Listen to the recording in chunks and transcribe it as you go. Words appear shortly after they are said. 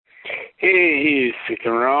Hey, sick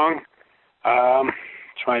and wrong.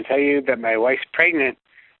 Just want to tell you that my wife's pregnant.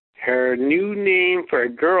 Her new name for a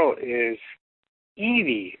girl is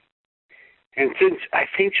Edie. And since I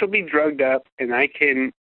think she'll be drugged up and I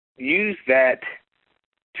can use that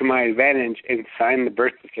to my advantage and sign the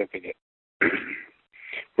birth certificate,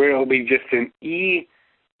 where it'll be just an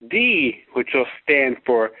ED, which will stand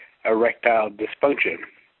for erectile dysfunction.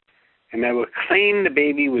 And I will claim the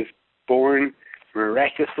baby was born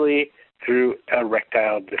miraculously through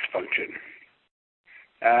erectile dysfunction.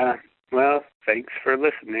 Well, thanks for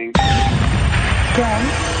listening. 10, 9,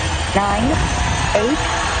 8,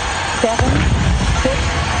 7, 6,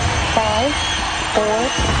 5, 4,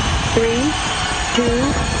 3, 2,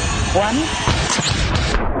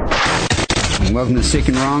 1. Welcome to Sick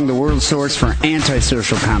and Wrong, the world source for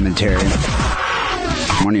antisocial commentary.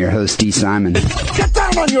 I'm one of your hosts, D. Simon. Get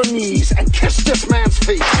down on your knees and kiss this man's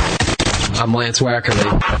feet. I'm Lance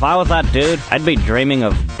Wackerly. If I was that dude, I'd be dreaming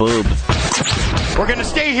of boobs. We're gonna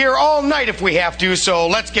stay here all night if we have to, so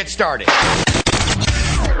let's get started.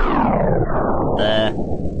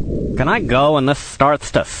 Can I go when this starts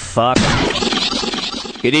to suck?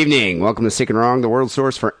 Good evening. Welcome to Sick and Wrong, the world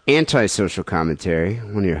source for antisocial commentary.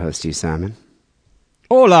 One of your hosts, D. Simon.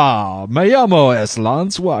 Hola, me llamo es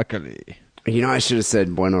Lance Wackerly. You know, I should have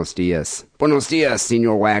said buenos dias. Buenos dias,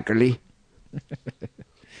 Senor Wackerly.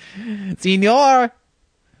 Senor,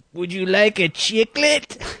 would you like a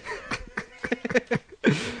chiclet?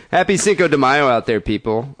 Happy Cinco de Mayo out there,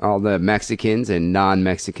 people. All the Mexicans and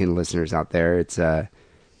non-Mexican listeners out there.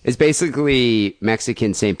 It's basically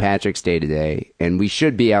Mexican St. Patrick's Day today, and we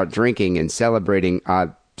should be out drinking and celebrating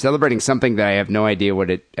something that I have no idea what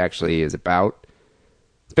it actually is about.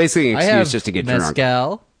 It's basically an excuse just to get drunk.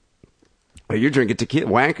 Mezcal. Oh, you're drinking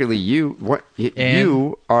tequila. Wackerly,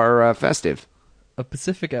 you are festive. A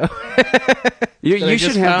Pacifico. You I should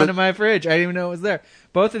just have found in my fridge. I didn't even know it was there.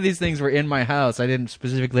 Both of these things were in my house. I didn't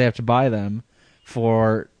specifically have to buy them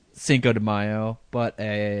for Cinco de Mayo, but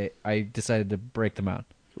I decided to break them out.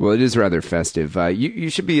 Well, it is rather festive. You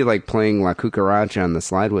should be like playing La Cucaracha on the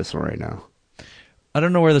slide whistle right now. I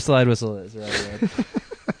don't know where the slide whistle is.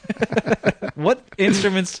 What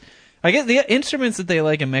instruments? I guess the instruments that they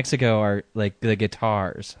like in Mexico are like the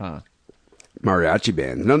guitars, huh? Mariachi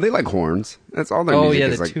band. No, they like horns. That's all their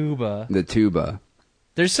music is. The tuba. The tuba.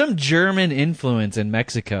 There's some German influence in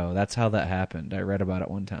Mexico. That's how that happened. I read about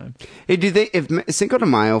it one time. Hey, if Cinco de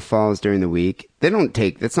Mayo falls during the week, they don't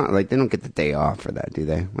get the day off for that, do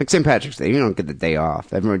they? Like St. Patrick's Day, you don't get the day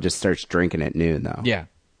off. Everyone just starts drinking at noon, though. Yeah.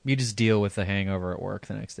 You just deal with the hangover at work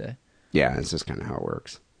the next day. Yeah, it's just kind of how it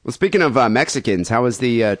works. Well, speaking of Mexicans, how was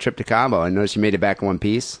the trip to Cabo? I noticed you made it back in one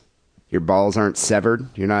piece. Your balls aren't severed.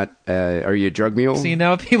 You're not. Are you a drug mule? See,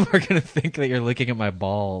 now people are going to think that you're looking at my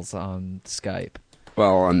balls on Skype.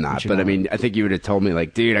 Well, I'm not. But I mean, I think you would have told me,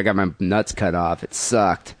 like, dude, I got my nuts cut off. It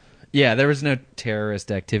sucked. Yeah, there was no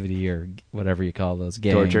terrorist activity or whatever you call those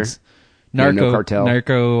gangs. Torture. Narco cartel.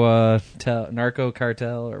 Narco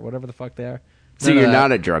cartel or whatever the fuck they are. So you're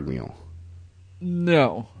not a drug mule.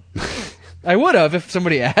 No. I would have if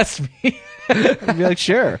somebody asked me. I'd be like,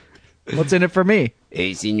 sure. What's in it for me?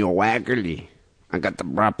 Hey, Senor Wackerly, I got the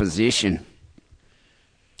proposition.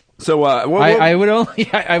 So, I would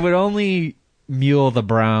only mule the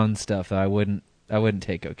brown stuff. I wouldn't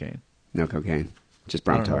take cocaine. No cocaine, just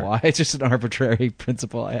brown tar. I don't know why. It's just an arbitrary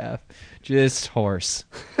principle I have. Just horse,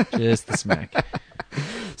 just the smack.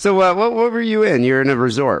 So, what were you in? You're in a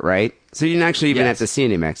resort, right? So you didn't actually even have to see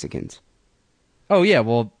any Mexicans. Oh, yeah.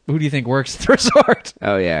 Well, who do you think works at the resort?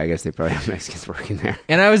 Oh, yeah. I guess they probably have Mexicans working there.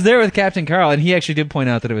 And I was there with Captain Carl, and he actually did point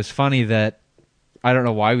out that it was funny that, I don't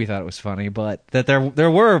know why we thought it was funny, but that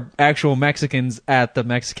there were actual Mexicans at the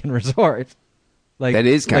Mexican resort. Like, that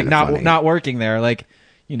is kind of funny. Not working there, like,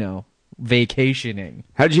 you know, vacationing.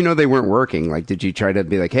 How did you know they weren't working? Like, did you try to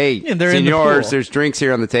be like, hey, they're in the senors, pool. there's drinks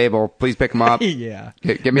here on the table. Please pick them up. Yeah.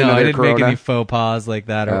 Give me another I didn't Corona. make any faux pas like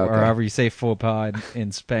that, or, Okay. or however you say faux pas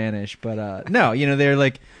in Spanish. But, no, you know, they're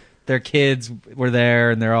like, their kids were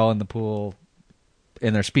there, and they're all in the pool,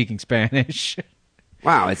 and they're speaking Spanish.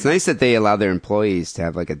 Wow, it's nice that they allow their employees to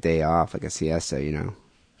have, like, a day off, like a siesta, you know?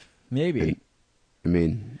 Maybe. I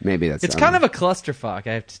mean, maybe that's... It's kind of a clusterfuck,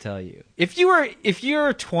 I have to tell you. If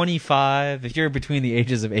you're 25, if you're between the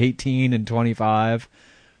ages of 18 and 25,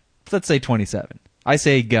 let's say 27, I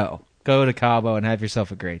say go to Cabo and have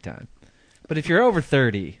yourself a great time. But if you're over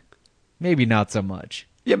 30, maybe not so much.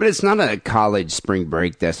 Yeah, but it's not a college spring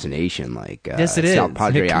break destination like yes, it is. South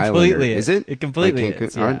Padre It Island. completely Is it? It completely like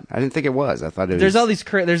is. Yeah. I didn't think it was. I thought it was... There's all these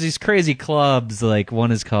there's these crazy clubs. Like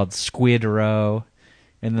one is called Squid Row,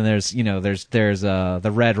 And then there's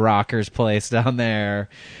the Red Rockers place down there,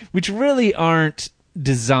 which really aren't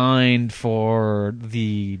designed for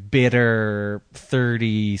the bitter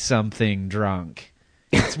 30-something drunk.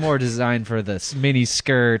 It's more designed for the mini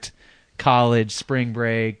skirt, college, spring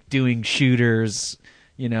break, doing shooters,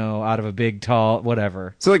 out of a big, tall,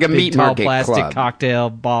 whatever. So like a big, meat tall market plastic club. cocktail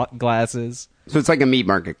glasses. So it's like a meat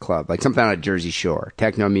market club, like something on a Jersey Shore.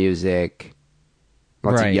 Techno music,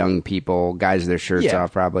 lots of Right. young people, guys with their shirts Yeah.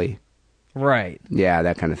 off probably. Right. Yeah,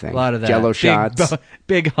 that kind of thing. A lot of that. Jello Big shots.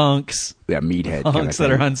 Big hunks. Yeah, meathead kind of Hunks that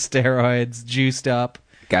thing. are on steroids, juiced up.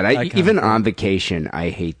 God, that kind even of thing. on vacation, I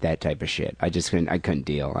hate that type of shit. I couldn't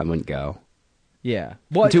deal. I wouldn't go. Yeah.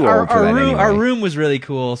 Well, too old for that anyway. Our room was really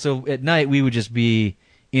cool. So at night we would just be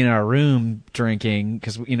in our room drinking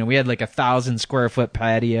because we had like 1,000 square foot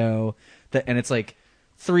patio and it's like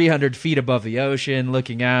 300 feet above the ocean,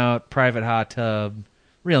 looking out, private hot tub,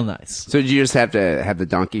 real nice. So did you just have to have the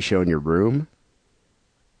donkey show in your room?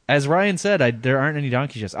 As Ryan said, there aren't any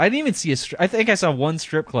donkey shows. I didn't even see I think I saw one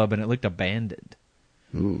strip club and it looked abandoned.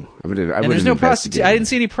 Ooh, I would have. And there's no prostitutes. I didn't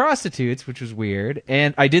see any prostitutes, which was weird.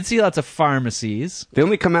 And I did see lots of pharmacies. They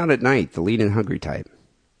only come out at night. The lean and hungry type.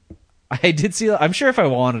 I did see. I'm sure if I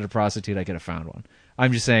wanted a prostitute, I could have found one.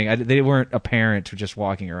 I'm just saying they weren't apparent to just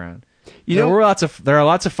walking around. There are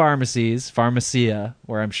lots of pharmacies, pharmacia,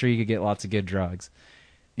 where I'm sure you could get lots of good drugs.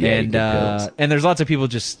 Yeah, and good pills. and there's lots of people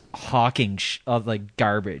just hawking like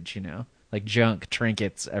garbage, like junk,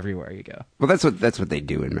 trinkets everywhere you go. Well, that's what they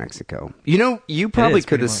do in Mexico. You probably is,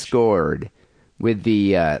 could pretty have much. scored with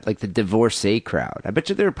the the divorcee crowd. I bet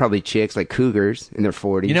you there were probably chicks like cougars in their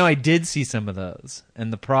 40s. I did see some of those,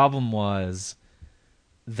 and the problem was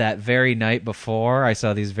that very night before, I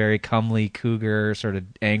saw these very comely cougar, sort of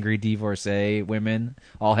angry divorcee women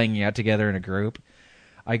all hanging out together in a group.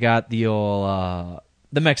 I got the old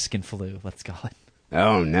the Mexican flu, let's call it.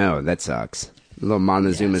 Oh no, that sucks. A little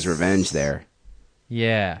Montezuma's Yes. revenge there.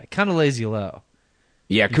 Yeah, it kind of lays you low.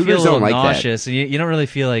 Yeah, You feel cougars a little don't like nauseous, and you don't really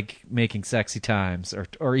feel like making sexy times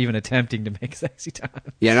or even attempting to make sexy times.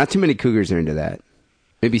 that. Yeah, not too many cougars are into that.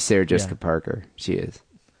 Maybe Sarah Jessica Yeah. Parker. She is.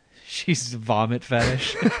 She's vomit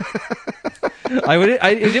fetish.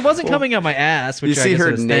 It wasn't coming out my ass, which You I see guess I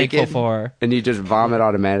her was thankful naked, for. and you just vomit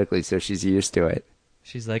automatically, so she's used to it.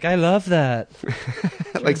 She's like, I love that.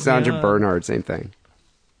 Like Sandra Yeah. Bernhard, same thing.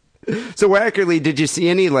 So, Wackerly, did you see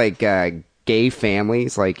any gay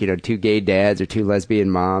families, two gay dads or two lesbian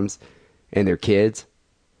moms and their kids?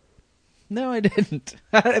 No, I didn't.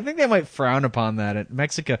 I think they might frown upon that.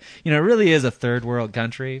 Mexico, it really is a third world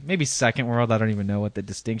country, maybe second world. I don't even know what the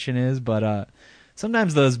distinction is, but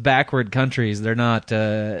sometimes those backward countries, they're not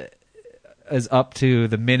as up to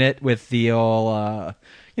the minute with the old,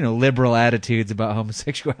 liberal attitudes about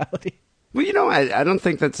homosexuality. Well, I don't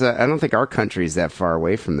think I don't think our country is that far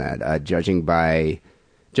away from that. Judging by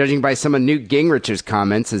some of Newt Gingrich's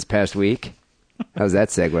comments this past week. How's that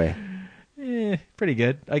segue? Pretty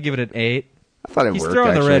good. I give it an 8. I thought it He's worked. throwing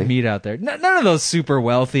actually. the red meat out there. None of those super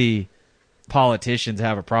wealthy politicians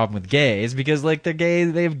have a problem with gays because, they're gay.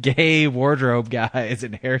 They have gay wardrobe guys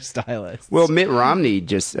and hairstylists. Well, Mitt Romney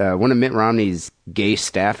one of Mitt Romney's gay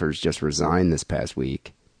staffers just resigned this past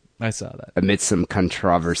week I saw that. amidst some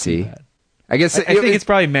controversy. bad. I guess I think it's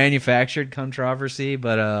probably manufactured controversy,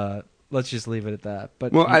 but let's just leave it at that.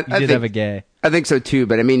 But Well, you I did think- have a gay. I think so too,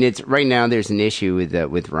 but I mean, it's right now. There's an issue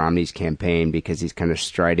with Romney's campaign because he's kind of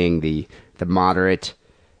striding the moderate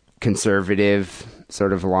conservative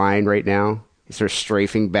sort of line right now. He's sort of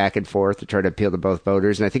strafing back and forth to try to appeal to both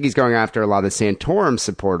voters, and I think he's going after a lot of Santorum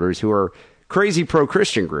supporters who are crazy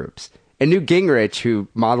pro-Christian groups. And Newt Gingrich, who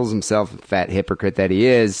models himself, fat hypocrite that he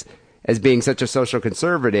is, as being such a social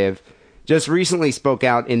conservative, just recently spoke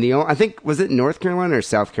out in I think, was it North Carolina or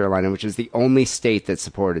South Carolina, which is the only state that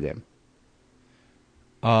supported him.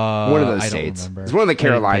 One of those I states. Don't remember. It's one of the I didn't pay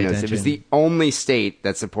Carolinas. It was attention. the only state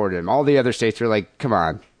that supported him. All the other states were like, "Come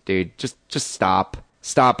on, dude, just stop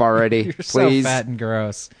already, You're please." so fat and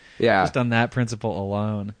gross. Yeah. Just on that principle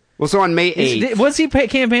alone. Well, so on May 8th, Was he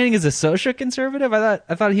campaigning as a social conservative? I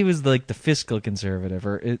thought he was like the fiscal conservative,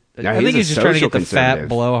 No, I he's think a he's just trying to social get the fat conservative.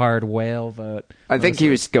 blowhard whale vote. I think he mostly.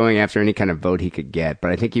 was going after any kind of vote he could get,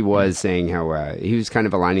 but I think he was saying how he was kind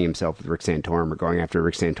of aligning himself with Rick Santorum or going after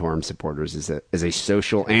Rick Santorum supporters as a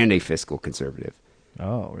social and a fiscal conservative.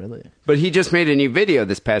 Oh, really? But he just made a new video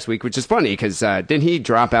this past week, which is funny because didn't he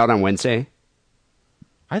drop out on Wednesday?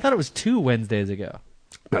 I thought it was 2 Wednesdays ago.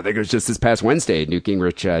 I think it was just this past Wednesday. Newt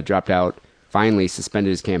Gingrich dropped out, finally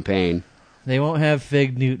suspended his campaign. They won't have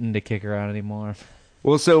Fig Newton to kick around anymore.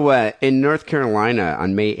 Well, so in North Carolina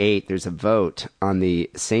on May 8th, there's a vote on the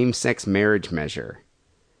same-sex marriage measure.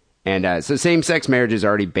 And so same-sex marriage is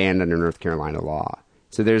already banned under North Carolina law.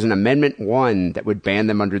 So there's an Amendment 1 that would ban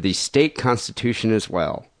them under the state constitution as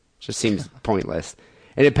well. Just seems pointless.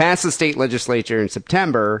 And it passed the state legislature in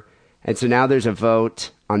September, and so now there's a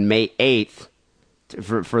vote on May 8th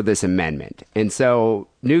for this amendment. And so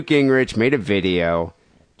Newt Gingrich made a video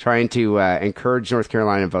trying to encourage North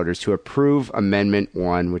Carolina voters to approve Amendment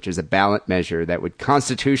 1, which is a ballot measure that would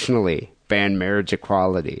constitutionally ban marriage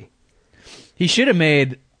equality. He should have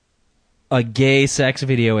made a gay sex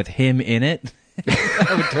video with him in it.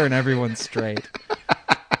 That would turn everyone straight.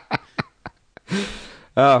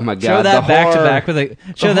 Oh my God! Show that back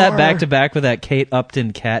to back with that Kate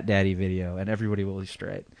Upton Cat Daddy video, and everybody will be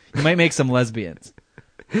straight. You might make some lesbians.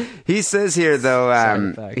 He says here,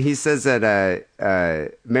 though, he says that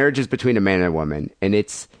marriage is between a man and a woman, and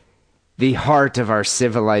it's the heart of our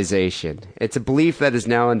civilization. It's a belief that is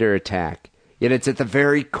now under attack, yet it's at the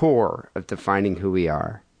very core of defining who we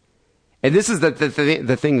are. And this is the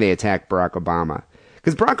thing they attack Barack Obama.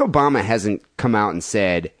 Because Barack Obama hasn't come out and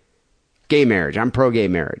said, gay marriage, I'm pro-gay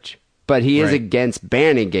marriage. But he is against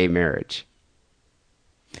banning gay marriage.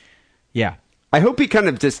 Yeah. I hope he kind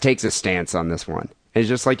of just takes a stance on this one. And he's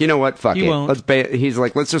just like, you know what, fuck it. Won't. He's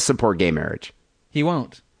like, let's just support gay marriage. He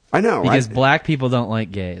won't. I know. Because black people don't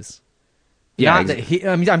like gays. Yeah.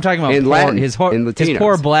 I'm talking about his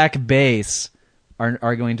poor black base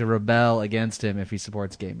are going to rebel against him if he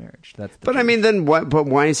supports gay marriage. But I mean, then what? But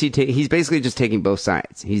why is he? He's basically just taking both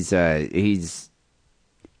sides. He's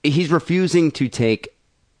refusing to take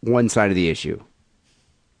one side of the issue.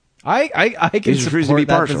 I can support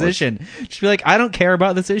that position. Just be like, I don't care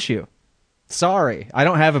about this issue. Sorry, I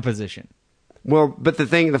don't have a position. Well, but the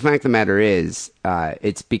fact of the matter is,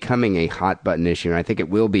 it's becoming a hot button issue, and I think it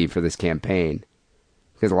will be for this campaign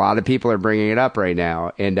because a lot of people are bringing it up right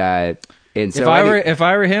now, and so if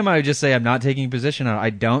I were him, I would just say I'm not taking a position on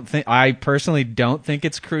it. I personally don't think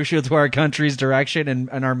it's crucial to our country's direction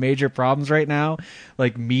and our major problems right now,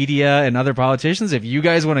 like media and other politicians. If you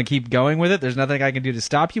guys want to keep going with it, there's nothing I can do to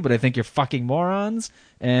stop you, but I think you're fucking morons,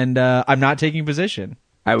 and I'm not taking a position.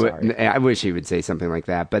 I wish he would say something like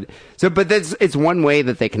that, but it's one way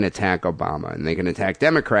that they can attack Obama, and they can attack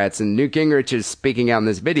Democrats. And Newt Gingrich is speaking out in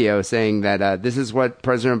this video saying that this is what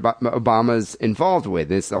President Obama's involved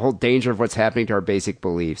with. It's the whole danger of what's happening to our basic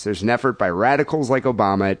beliefs. There's an effort by radicals like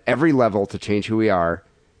Obama at every level to change who we are,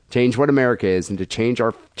 change what America is, and to change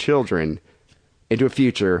our children into a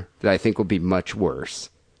future that I think will be much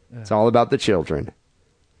worse. It's all about the children.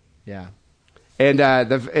 Yeah, and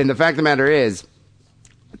the fact of the matter is,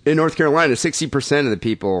 in North Carolina, 60% of the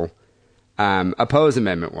people oppose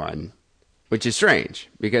Amendment 1, which is strange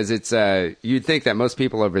because it's you'd think that most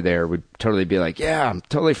people over there would totally be like, yeah, I'm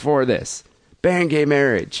totally for this. Ban gay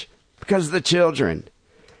marriage because of the children.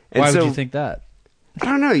 And why would you think that? I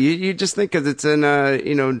don't know. You just think because it's in,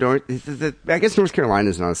 North. I guess North Carolina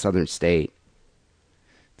is not a southern state.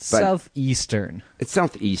 Southeastern. It's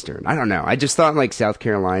southeastern. I don't know. I just thought like South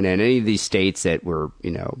Carolina and any of these states that were,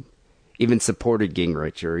 even supported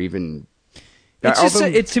Gingrich or even...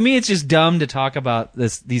 To me, it's just dumb to talk about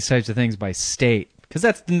these types of things by state because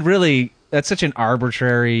that's such an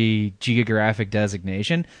arbitrary geographic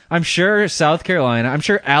designation. I'm sure South Carolina, I'm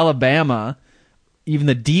sure Alabama, even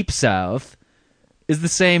the deep South, is the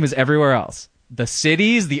same as everywhere else. The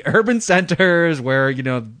cities, the urban centers where,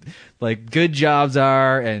 like good jobs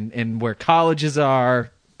are and where colleges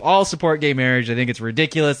are, all support gay marriage. I think it's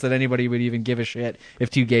ridiculous that anybody would even give a shit if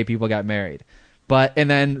two gay people got married. And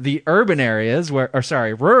then the urban areas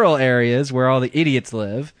rural areas where all the idiots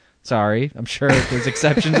live. Sorry, I'm sure there's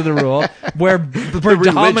exception to the rule where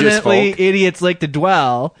predominantly idiots like to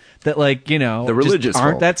dwell that the religious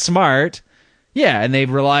aren't that smart. Yeah. And they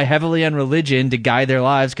rely heavily on religion to guide their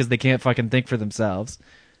lives because they can't fucking think for themselves.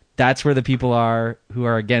 That's where the people are who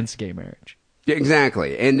are against gay marriage. Yeah,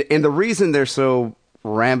 exactly. And the reason they're so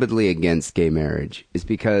rabidly against gay marriage is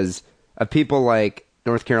because of people like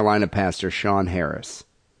North Carolina pastor Sean Harris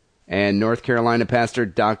and North Carolina pastor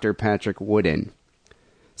Dr. Patrick Wooden.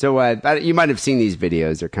 So you might have seen these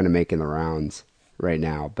videos. They're kind of making the rounds right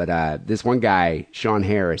now. But this one guy, Sean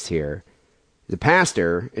Harris here, is a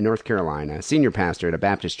pastor in North Carolina, senior pastor at a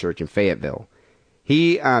Baptist church in Fayetteville.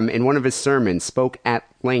 He, in one of his sermons, spoke at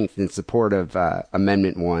length in support of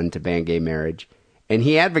Amendment 1 to ban gay marriage. And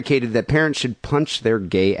he advocated that parents should punch their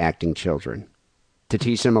gay-acting children to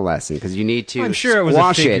teach them a lesson, because you need to. I'm sure it was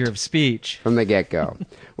a figure of speech from the get-go.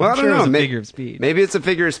 Well, I don't know. It was a figure of speech. Maybe it's a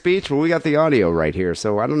figure of speech. Well, we got the audio right here,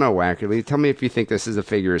 so I don't know, Wackerly. Tell me if you think this is a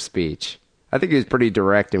figure of speech. I think he was pretty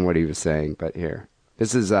direct in what he was saying, but here,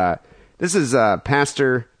 this is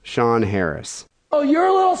Pastor Sean Harris. Oh,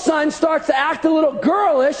 your little son starts to act a little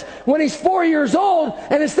girlish when he's 4 years old,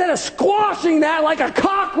 and instead of squashing that like a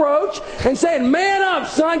cockroach and saying, man up,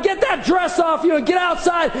 son, get that dress off you and get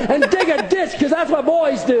outside and dig a ditch, because that's what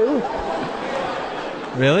boys do.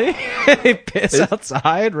 Really? They piss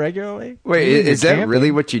outside regularly? Wait, is that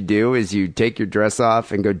really what you do? Is you take your dress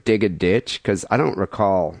off and go dig a ditch? Because I don't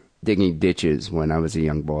recall digging ditches when I was a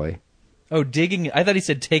young boy. Oh, digging. I thought he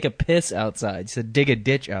said take a piss outside. He said dig a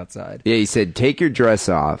ditch outside. Yeah, he said take your dress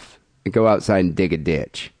off and go outside and dig a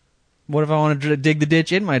ditch. What if I want to dig the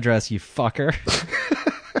ditch in my dress, you fucker?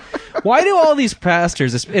 Why do all these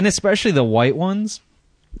pastors, and especially the white ones,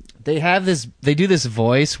 they do this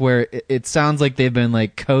voice where it sounds like they've been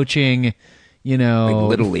like coaching, you know, like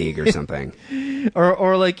Little League or something.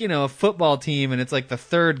 or like, you know, a football team, and it's like the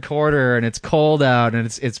third quarter and it's cold out and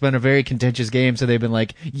it's been a very contentious game, so they've been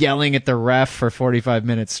like yelling at the ref for 45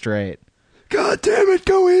 minutes straight. God damn it,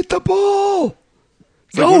 go hit the ball!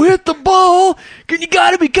 Go hit the ball! You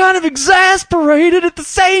gotta be kind of exasperated at the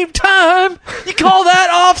same time! You call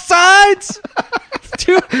that offsides?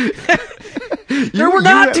 There were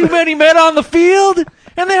not too many men on the field,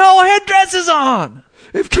 and they all had dresses on!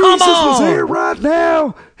 If Jesus was here right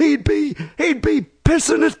now, he'd be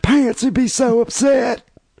pissing his pants. He'd be so upset.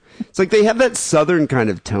 It's like they have that southern kind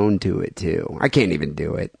of tone to it too. I can't even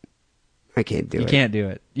do it. I can't do it. You can't do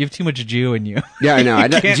it. You have too much Jew in you. Yeah, I know. You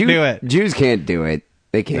can't do it. Jews can't do it.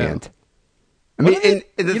 They can't. No. I mean,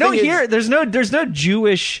 and the you don't thing hear. is, There's no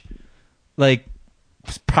Jewish like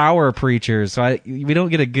power preachers, so we don't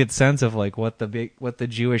get a good sense of like what the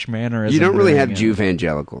Jewish mannerism. You don't really have Jew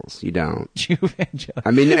evangelicals. You don't. Jew evangelicals.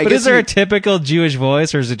 I mean, but is there a typical Jewish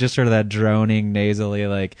voice, or is it just sort of that droning, nasally,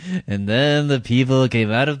 like? And then the people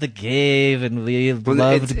came out of the cave, and we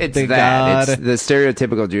loved it's the that. God. It's the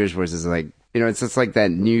stereotypical Jewish voice is like, you know, it's just like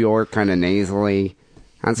that New York kind of nasally.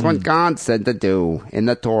 That's what God said to do in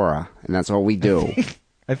the Torah, and that's what we do.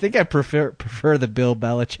 I think I prefer the Bill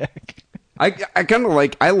Belichick. I kind of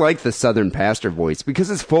like the Southern pastor voice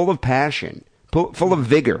because it's full of passion, full of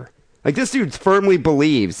vigor. Like this dude firmly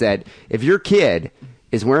believes that if your kid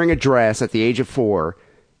is wearing a dress at the age of 4,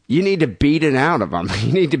 you need to beat it out of him.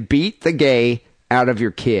 You need to beat the gay out of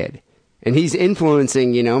your kid, and he's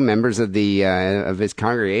influencing, you know, members of the of his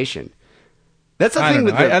congregation. That's the thing.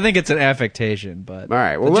 I think it's an affectation, but all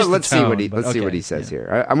right. Well, let's see what he says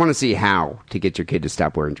here. I want to see how to get your kid to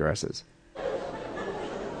stop wearing dresses.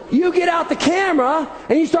 You get out the camera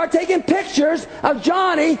and you start taking pictures of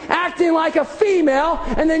Johnny acting like a female,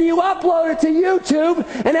 and then you upload it to YouTube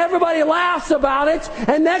and everybody laughs about it,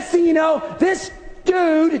 and next thing you know, this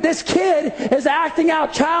kid is acting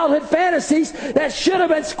out childhood fantasies that should have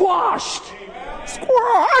been squashed.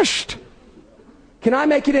 Squashed! Can I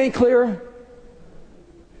make it any clearer?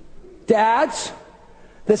 Dads,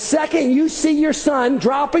 the second you see your son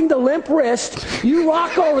dropping the limp wrist, you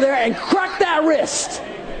walk over there and crack that wrist.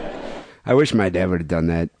 I wish my dad would have done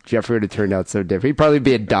that. Jeffrey would have turned out so different. He'd probably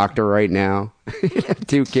be a doctor right now. He'd have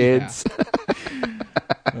 2 kids. Yeah.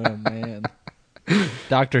 Oh, man.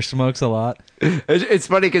 Doctor smokes a lot. It's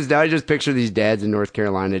funny because now I just picture these dads in North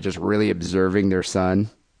Carolina just really observing their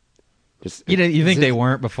son. You think they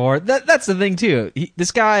weren't before? That's the thing, too.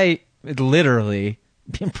 This guy literally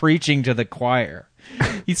been preaching to the choir.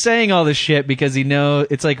 He's saying all this shit because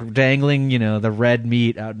it's like dangling, you know, the red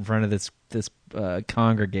meat out in front of this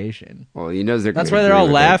congregation. Well, he knows that's why they're all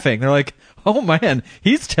laughing. They're like, "Oh man,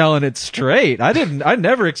 he's telling it straight. I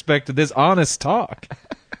never expected this honest talk."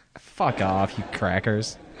 Fuck off, you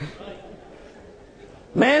crackers.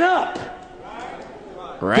 Man up.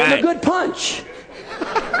 Right. Give him a good punch.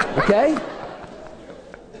 Okay?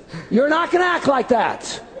 You're not going to act like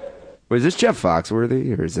that. Was this Jeff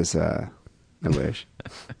Foxworthy or is this I wish?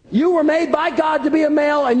 You were made by God to be a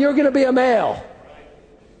male, and you're going to be a male.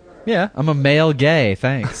 Yeah, I'm a male gay,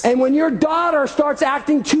 thanks. And when your daughter starts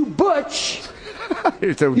acting too butch,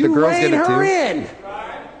 so you rein her in.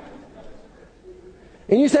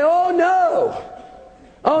 And you say, oh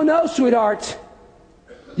no, sweetheart.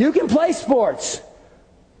 You can play sports.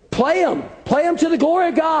 Play them to the glory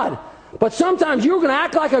of God. But sometimes you're going to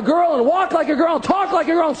act like a girl and walk like a girl and talk like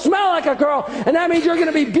a girl and smell like a girl. And that means you're going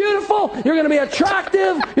to be beautiful, you're going to be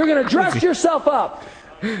attractive, you're going to dress yourself up.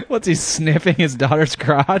 What's he sniffing his daughter's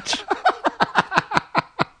crotch?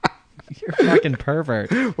 You're a fucking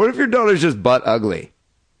pervert. What if your daughter's just butt ugly?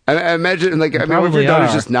 I imagine, like, what if your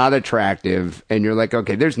daughter's just not attractive and you're like,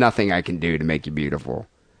 okay, there's nothing I can do to make you beautiful.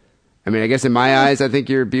 I mean, I guess in my eyes, I think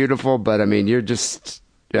you're beautiful, but I mean, you're just,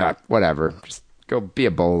 yeah, whatever. Just go be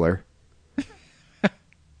a bowler.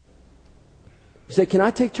 You say, can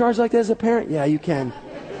I take charge like that as a parent? Yeah, you can.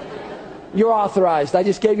 you're authorized. I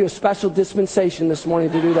just gave you a special dispensation this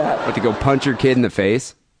morning to do that. What, to go punch your kid in the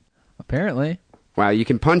face? Apparently. Wow, you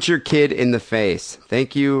can punch your kid in the face.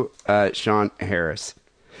 Thank you, Sean Harris.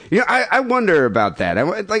 You know, I wonder about that.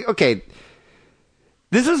 Okay,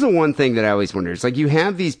 this is the one thing that I always wonder. It's like you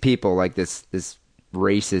have these people like this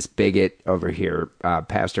racist bigot over here,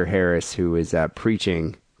 Pastor Harris, who is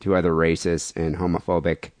preaching to other racist and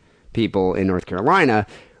homophobic people in North Carolina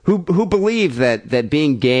who believe that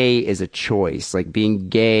being gay is a choice. Like being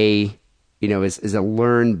gay, you know, is a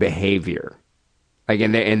learned behavior. Like,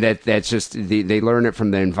 and that's just, they learn it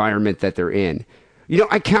from the environment that they're in. You know,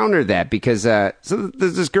 I counter that because, so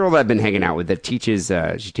there's this girl that I've been hanging out with that teaches,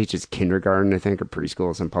 she teaches kindergarten, I think, or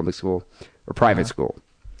preschool, some public school, or private school.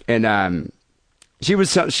 And, she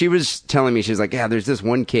was telling me, she's like, yeah, there's this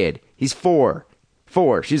one kid. He's four.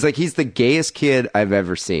 She's like, he's the gayest kid I've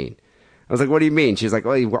ever seen. I was like, what do you mean? She's like,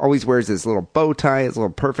 well, he always wears this little bow tie, his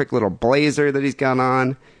little perfect little blazer that he's got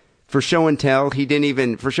on. For show and tell, he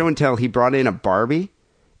brought in a Barbie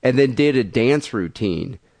and then did a dance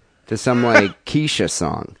routine to some like Keisha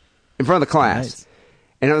song in front of the class. Nice.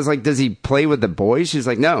 And I was like, does he play with the boys? She's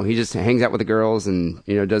like, no, he just hangs out with the girls and,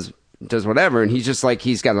 you know, does whatever. And he's just like,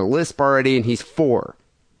 he's got a lisp already and he's 4.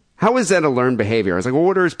 How is that a learned behavior? I was like, well,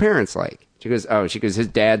 what are his parents like? She goes, his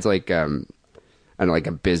dad's like, I don't know, like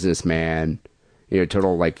a businessman, you know,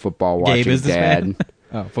 total like football watching dad.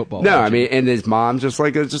 Oh, football. No, watching. I mean, and his mom's just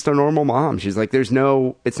like, just a normal mom. She's like, it's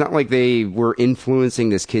not like they were influencing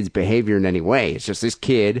this kid's behavior in any way. It's just this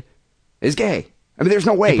kid is gay. I mean, there's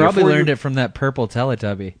no way. He probably learned it from that purple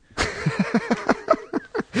Teletubby.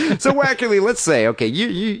 So Wackerly, let's say, okay,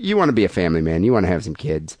 you want to be a family man. You want to have some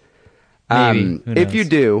kids. Maybe. If you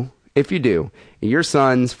do, and your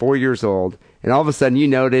son's 4 years old, and all of a sudden you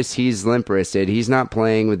notice he's limp-wristed. He's not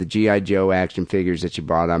playing with the G.I. Joe action figures that you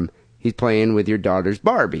bought him. He's playing with your daughter's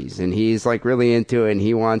Barbies, and he's like really into it, and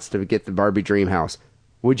he wants to get the Barbie dream house.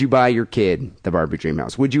 Would you buy your kid the Barbie dream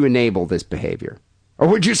house? Would you enable this behavior? Or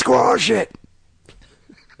would you squash it?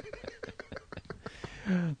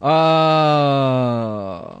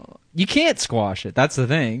 You can't squash it. That's the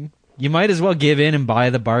thing. You might as well give in and buy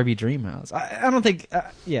the Barbie dream house. I don't think,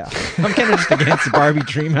 yeah. I'm kind of just against the Barbie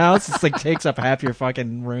dream house. It's like takes up half your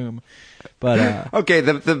fucking room. But, okay,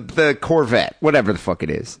 the Corvette, whatever the fuck it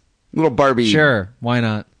is. Little Barbie. Sure, why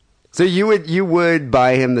not? So you would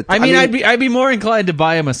buy him the... I'd be more inclined to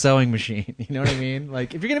buy him a sewing machine. You know what I mean?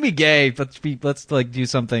 Like, if you're gonna be gay, let's like do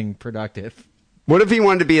something productive. What if he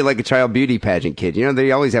wanted to be like a child beauty pageant kid? You know,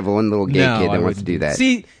 they always have one little gay kid that wants to do that.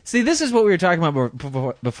 See, this is what we were talking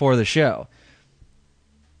about before the show.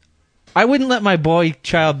 I wouldn't let my boy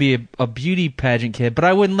child be a beauty pageant kid, but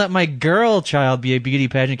I wouldn't let my girl child be a beauty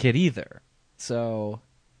pageant kid either. So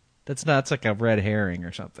that's like a red herring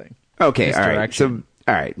or something. Okay, all right. So,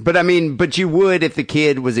 all right. But I mean, you would, if the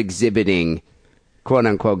kid was exhibiting quote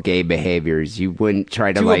unquote gay behaviors, you wouldn't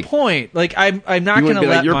try to like... To a point. Like, I'm not going to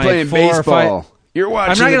let you're my playing 4 or 5... baseball. You're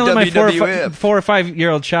watching I'm not going to let WWF. my 4 or 5 year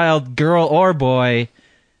old child, girl or boy,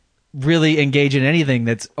 really engage in anything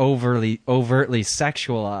that's overtly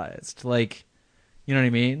sexualized. Like, you know what I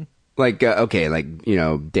mean? Like, okay, like, you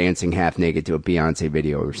know, dancing half naked to a Beyonce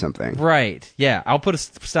video or something. Right. Yeah, I'll put a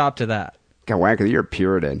stop to that. God, Wacker, you're a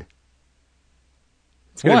Puritan.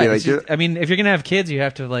 It's gonna be like, I mean, if you're going to have kids, you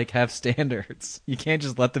have to, like, have standards. You can't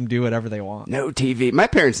just let them do whatever they want. No TV. My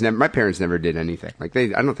parents never did anything. Like, I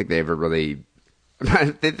don't think they ever really...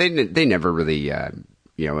 They never really, you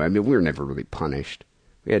know, I mean, we were never really punished.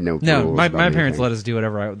 We had no rules. No, my parents anything. let us do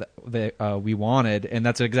whatever we wanted, and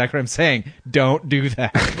that's exactly what I'm saying. Don't do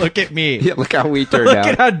that. Look at me. Yeah, look how we turned out.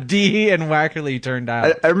 Look at how D and Wackerly turned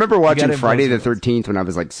out. I remember watching Friday the 13th when I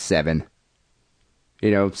was like 7.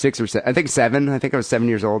 You know, 6 or 7. I think 7. I think I was 7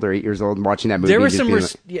 years old or 8 years old watching that movie. There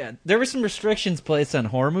were some restrictions placed on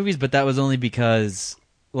horror movies, but that was only because...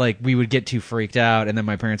 like, we would get too freaked out, and then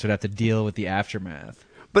my parents would have to deal with the aftermath.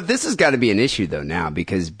 But this has got to be an issue, though, now,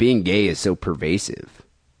 because being gay is so pervasive.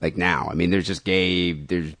 Like, now. I mean, there's just gay...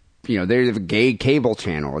 There's a gay cable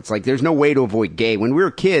channel. It's like, there's no way to avoid gay. When we were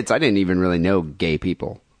kids, I didn't even really know gay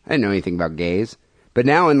people. I didn't know anything about gays. But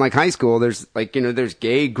now in, like, high school, there's, like, you know, there's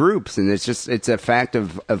gay groups, and it's a fact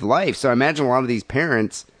of life. So I imagine a lot of these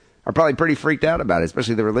parents are probably pretty freaked out about it,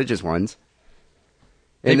 especially the religious ones.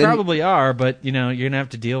 They probably are, but, you know, you're going to have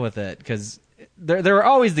to deal with it, because there were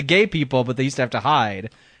always the gay people, but they used to have to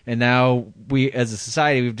hide. And now we, as a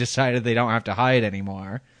society, we've decided they don't have to hide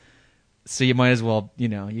anymore. So you might as well, you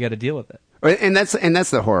know, you got to deal with it. And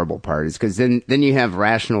that's the horrible part, is because then you have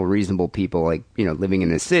rational, reasonable people, like, you know, living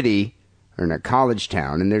in a city or in a college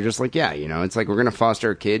town, and they're just like, yeah, it's like we're going to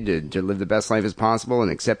foster a kid to live the best life as possible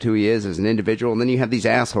and accept who he is as an individual. And then you have these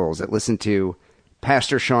assholes that listen to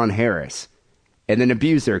Pastor Sean Harris and then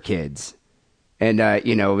abuse their kids and,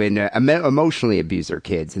 emotionally abuse their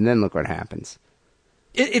kids. And then look what happens.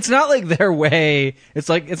 It's not like their way. It's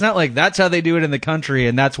not like that's how they do it in the country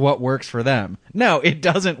and that's what works for them. No, it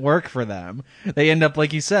doesn't work for them. They end up,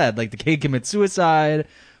 like you said, like the kid commits suicide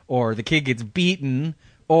or the kid gets beaten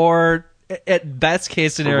or at best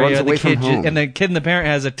case scenario, the kid and the parent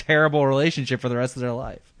has a terrible relationship for the rest of their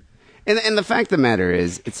life. And the fact of the matter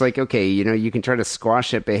is, it's like, okay, you can try to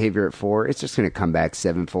squash that behavior at 4. It's just going to come back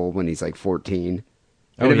sevenfold when he's like 14.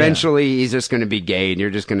 And eventually he's just going to be gay and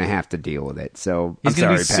you're just going to have to deal with it. So he's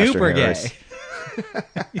going to be super gay.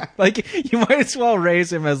 Like, you might as well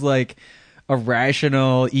raise him as like a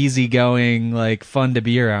rational, easygoing, like fun to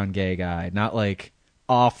be around gay guy, not like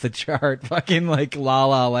off the chart fucking like La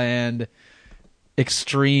La Land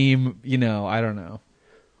extreme, I don't know.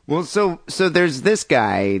 Well, so there's this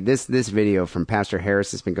guy, this video from Pastor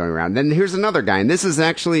Harris that's been going around. Then here's another guy, and this is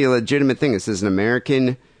actually a legitimate thing. This is an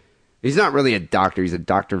American. He's not really a doctor. He's a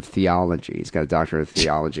doctor of theology. He's got a doctorate of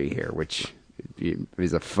theology here, which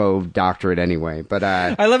is a faux doctorate anyway. But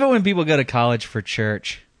I love it when people go to college for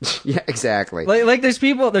church. Yeah, exactly. Like there's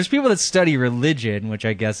people that study religion, which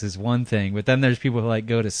I guess is one thing, but then there's people who like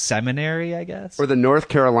go to seminary, I guess. Or the North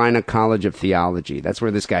Carolina College of Theology. That's where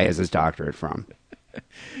this guy has his doctorate from.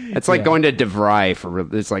 It's like going to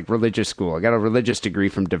DeVry it's like religious school. I got a religious degree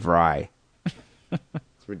from DeVry.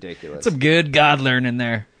 It's ridiculous. Some good God learning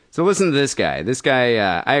there. So listen to this guy. This guy,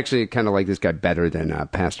 I actually kind of like this guy better than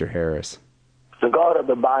Pastor Harris. The God of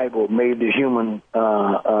the Bible made the human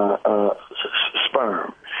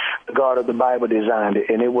sperm. The God of the Bible designed it,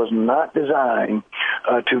 and it was not designed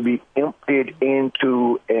to be emptied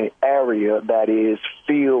into an area that is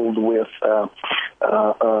filled with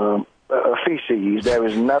feces. There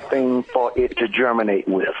is nothing for it to germinate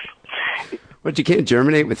with. What, you can't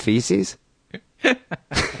germinate with feces?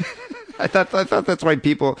 I thought that's why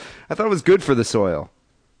people. I thought it was good for the soil.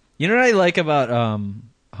 You know what I like about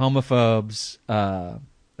homophobes,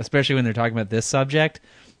 especially when they're talking about this subject?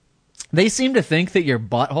 They seem to think that your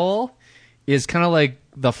butthole is kind of like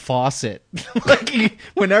the faucet. Like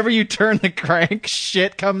whenever you turn the crank,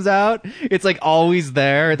 shit comes out. It's like always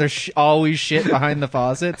there. There's always shit behind the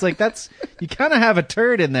faucet. It's like you kind of have a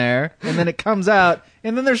turd in there, and then it comes out,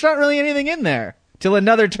 and then there's not really anything in there till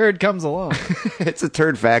another turd comes along. It's a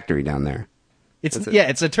turd factory down there. It's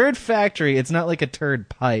a turd factory. It's not like a turd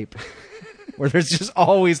pipe where there's just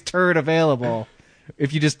always turd available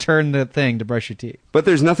if you just turn the thing to brush your teeth. But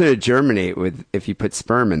there's nothing to germinate with if you put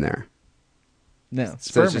sperm in there. No,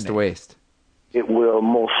 so it's just a waste. It will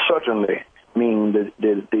most certainly mean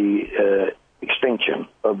the extinction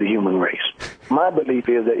of the human race. My belief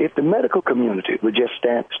is that if the medical community would just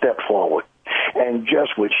step forward and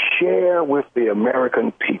just would share with the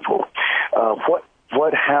American people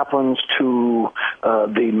what happens to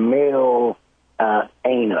the male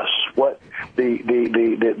anus, what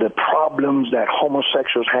the problems that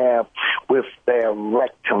homosexuals have with their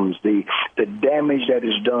rectums, the damage that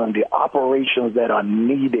is done, the operations that are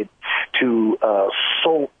needed to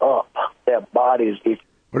sew up their bodies.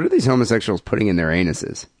 What are these homosexuals putting in their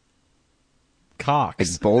anuses?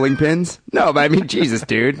 Cocks. Like bowling pins? No, but I mean, Jesus,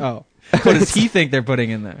 dude. Oh. What does he think they're putting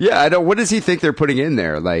in there? Yeah, I don't. What does he think they're putting in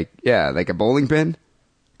there? Like a bowling pin?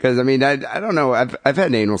 Because I mean, I don't know. I've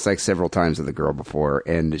had anal sex several times with a girl before,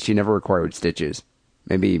 and she never required stitches.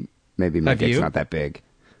 Maybe my dick's not that big.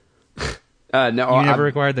 No, you never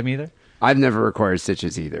required them either. I've never required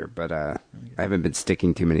stitches either, but I haven't been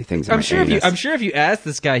sticking too many things in my anus. I'm sure if you asked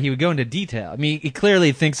this guy, he would go into detail. I mean, he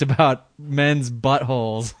clearly thinks about men's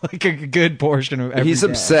buttholes like a good portion of every He's day.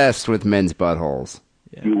 obsessed with men's buttholes.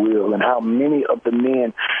 Yeah. You will, and how many of the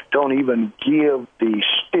men don't even give the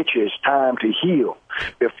stitches time to heal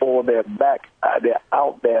before they're back, they're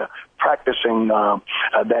out there practicing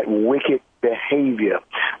that wicked behavior.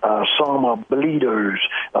 Some are bleeders,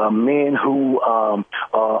 men who are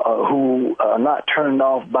not turned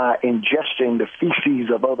off by ingesting the feces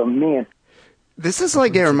of other men. This is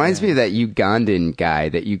like, it reminds me of that Ugandan guy,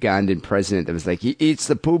 that Ugandan president that was like, he eats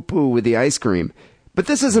the poo-poo with the ice cream. But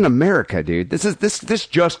this isn't America, dude. This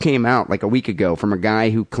just came out like a week ago from a guy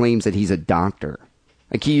who claims that he's a doctor.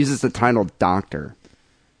 Like, he uses the title doctor.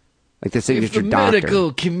 Like the signature doctor. If the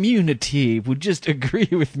medical community would just agree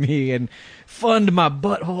with me and fund my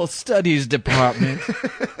butthole studies department,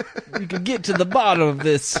 we could get to the bottom of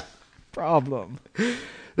this problem.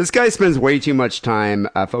 This guy spends way too much time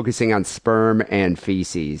focusing on sperm and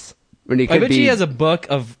feces. When he I could bet be, he has a book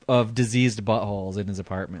of diseased buttholes in his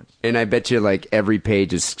apartment. and I bet you like every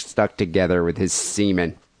page is stuck together with his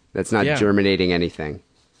semen that's not germinating anything.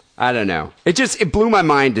 I don't know. It blew my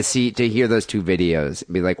mind to hear those two videos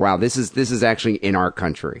and be like, wow, this is actually in our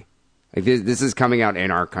country. Like this is coming out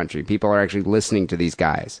in our country. People are actually listening to these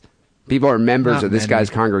guys. People are members of this guy's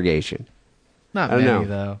congregation. Not many,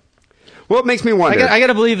 though. Well, it makes me wonder. I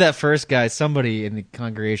gotta believe that first guy, somebody in the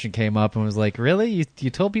congregation came up and was like, really? You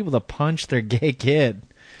told people to punch their gay kid?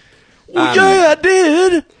 Well, yeah, I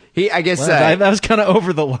did. I guess that was kind of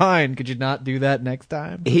over the line. Could you not do that next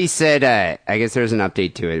time? He said, I guess there's an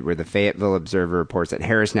update to it where the Fayetteville Observer reports that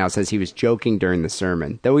Harris now says he was joking during the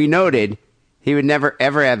sermon, though he noted he would never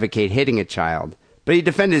ever advocate hitting a child, but he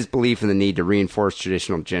defended his belief in the need to reinforce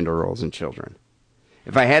traditional gender roles in children.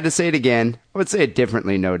 If I had to say it again, I would say it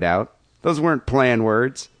differently, no doubt. Those weren't planned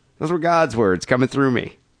words. Those were God's words coming through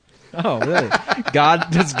me. Oh, really?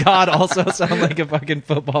 Does God also sound like a fucking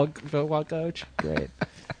football coach? Great.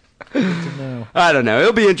 Good to know. I don't know.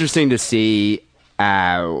 It'll be interesting to see,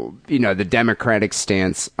 the Democratic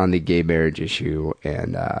stance on the gay marriage issue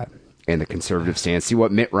and the conservative stance. See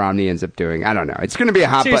what Mitt Romney ends up doing. I don't know. It's going to be a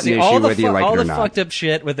hot button issue whether you like it or not. All the fucked up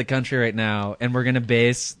shit with the country right now, and we're going to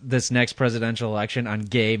base this next presidential election on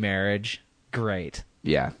gay marriage. Great.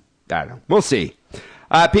 Yeah. I don't know. We'll see.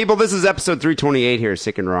 People, this is episode 328 here,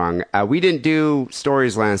 Sick and Wrong. We didn't do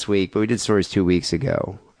stories last week, but we did stories 2 weeks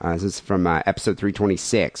ago. This is from episode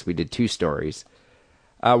 326. We did 2 stories.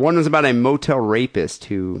 One was about a motel rapist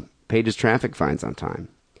who paid his traffic fines on time.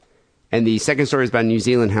 And the second story is about a New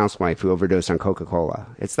Zealand housewife who overdosed on Coca-Cola.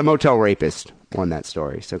 It's the motel rapist won that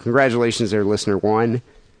story. So congratulations there, listener 1.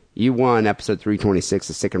 You won episode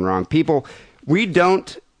 326 of Sick and Wrong. People, we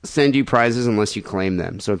don't send you prizes unless you claim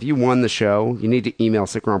them. So if you won the show, you need to email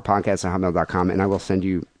sickandwrongpodcast@hotmail.com and I will send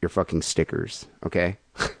you your fucking stickers. Okay?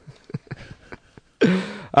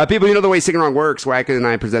 People, you know the way Sick and Wrong works. Wacker and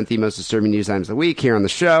I present the most disturbing news items of the week here on the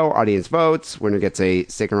show. Audience votes. Winner gets a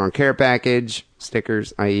Sick and Wrong care package.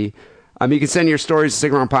 Stickers, i.e. You can send your stories to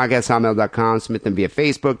sickandwrongpodcast@hotmail.com. Submit them via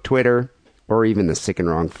Facebook, Twitter, or even the Sick and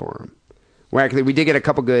Wrong forum. Wacker, we did get a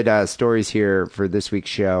couple good stories here for this week's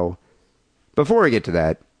show. Before we get to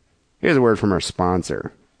that, here's a word from our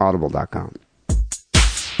sponsor, Audible.com.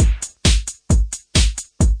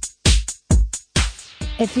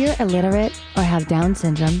 If you're illiterate or have Down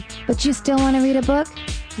syndrome, but you still want to read a book,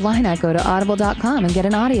 why not go to Audible.com and get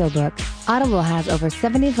an audiobook? Audible has over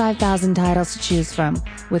 75,000 titles to choose from,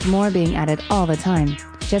 with more being added all the time.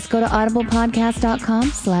 Just go to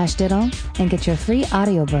audiblepodcast.com/diddle and get your free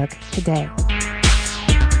audiobook today.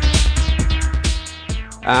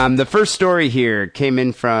 The first story here came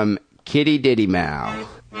in from Kitty Diddy Mal.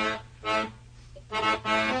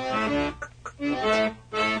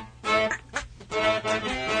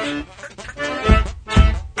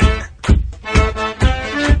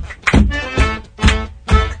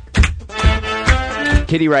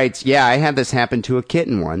 Kitty writes, yeah, I had this happen to a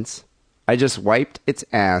kitten once. I just wiped its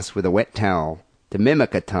ass with a wet towel to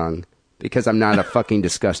mimic a tongue because I'm not a fucking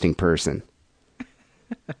disgusting person.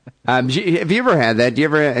 Have you ever had that?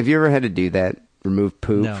 Have you ever had to do that? Remove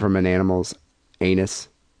poop from an animal's anus?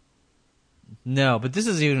 No, but this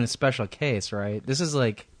is even a special case, right? This is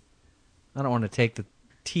like, I don't want to take the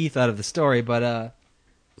teeth out of the story, but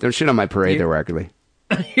don't shit on my parade there, Wackerly.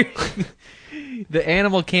 The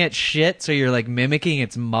animal can't shit, so you're like mimicking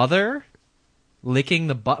its mother, licking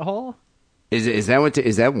the butthole. Is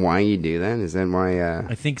that why you do that? Is that why?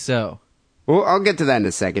 I think so. Well, I'll get to that in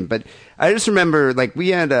a second, but I just remember, like, we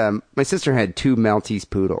had, my sister had 2 Maltese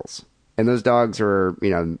poodles, and those dogs are, I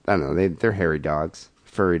don't know, they're hairy dogs,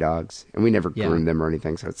 furry dogs, and we never groomed them or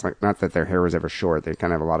anything, so it's like, not that their hair was ever short, they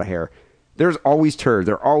kind of have a lot of hair. There are always turds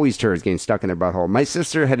getting stuck in their butthole. My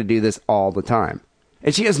sister had to do this all the time,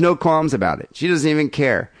 and she has no qualms about it. She doesn't even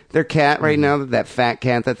care. Their cat right now, that fat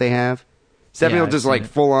cat that they have, Stephanie will just, like,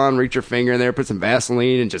 full on reach her finger in there, put some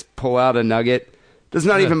Vaseline, and just pull out a nugget. Does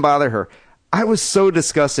not even bother her. I was so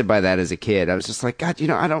disgusted by that as a kid. I was just like, God,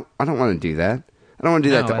 I don't want to do that. I don't want to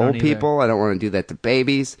do that to old people. I don't want to do that to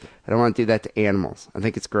babies. I don't want to do that to animals. I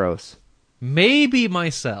think it's gross. Maybe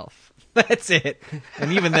myself. That's it.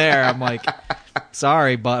 And even there, I'm like,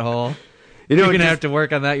 sorry, butthole. You're going to have to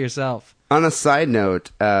work on that yourself. On a side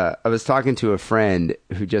note, I was talking to a friend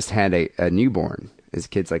who just had a newborn. His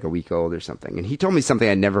kid's like a week old or something. And he told me something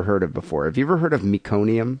I'd never heard of before. Have you ever heard of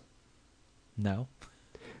meconium? No.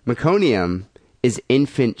 Meconium is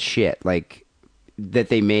infant shit, like, that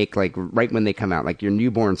they make, like, right when they come out, like your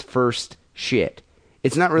newborn's first shit.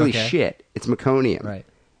 It's not really shit. It's meconium. Right.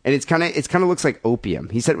 And it's kind of looks like opium.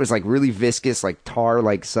 He said it was, like, really viscous, like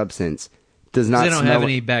tar-like substance, does not. They don't smell have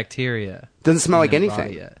any bacteria. Doesn't smell like in their body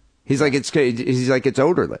anything. yet. He's like it's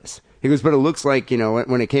odorless. He goes, but it looks like,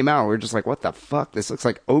 when it came out, we are just like, what the fuck? This looks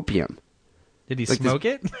like opium. Did he Like smoke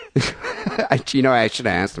it? I should have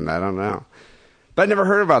asked him that. I don't know. But I never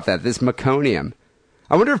heard about that. This meconium.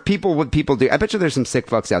 I wonder if what people do. I bet you there's some sick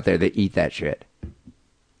fucks out there that eat that shit.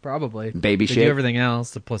 Probably. Baby they shit. do everything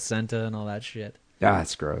else, the placenta and all that shit. Ah,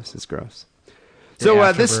 it's gross. It's gross. The So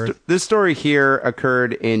afterbirth. this story here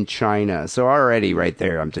occurred in China. So already right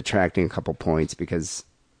there, I'm detracting a couple points because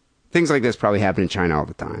things like this probably happen in China all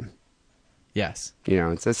the time. Yes.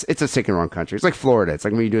 It's a sick and wrong country. It's like Florida. It's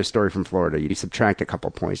like when you do a story from Florida, you subtract a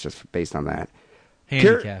couple points just based on that.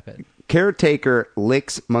 Handicap it. Caretaker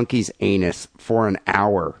licks monkey's anus for an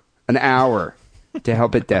hour to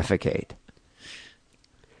help it defecate.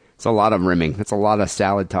 It's a lot of rimming. That's a lot of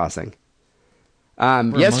salad tossing.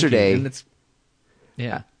 Yesterday at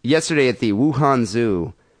the Wuhan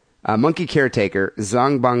Zoo, monkey caretaker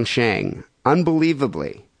Zhang Bangsheng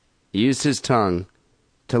unbelievably used his tongue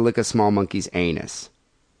to lick a small monkey's anus.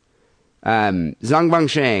 Zhang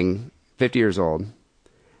Bangsheng, 50 years old,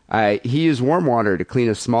 he used warm water to clean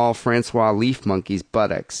a small Francois leaf monkey's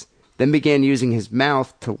buttocks, then began using his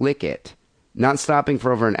mouth to lick it, not stopping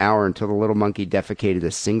for over an hour until the little monkey defecated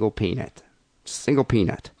a single peanut. Single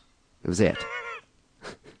peanut. That was it.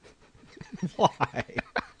 Why?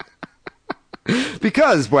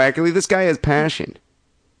 Because, Wackerly, this guy has passion.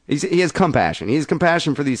 He has compassion. He has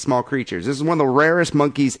compassion for these small creatures. This is one of the rarest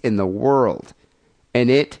monkeys in the world. And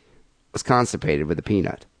it was constipated with a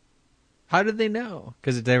peanut. How did they know?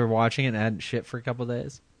 Because they were watching it and hadn't shit for a couple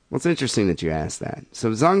days? Well, it's interesting that you asked that.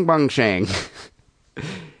 So Zhang Bangsheng,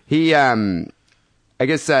 he, I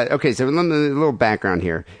guess, okay, so a little background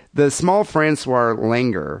here. The small Francois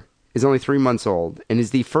Langer is only 3 months old and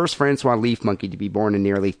is the first Francois leaf monkey to be born in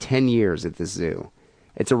nearly 10 years at the zoo.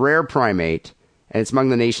 It's a rare primate, and it's among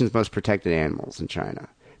the nation's most protected animals in China.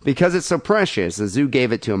 Because it's so precious, the zoo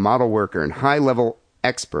gave it to a model worker and high-level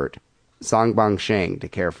expert, Zhang Bangsheng, to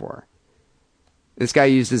care for. This guy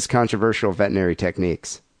uses controversial veterinary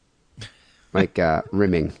techniques, like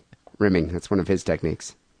rimming. Rimming, that's one of his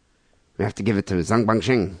techniques. We have to give it to Zhang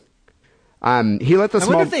Bangsheng. He let the I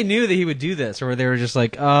wonder if they knew that he would do this, or they were just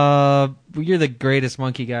like, you're the greatest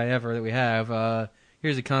monkey guy ever that we have.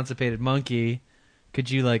 Here's a constipated monkey. Could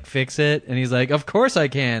you, fix it? And he's like, of course I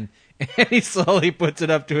can. And he slowly puts it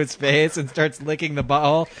up to his face and starts licking the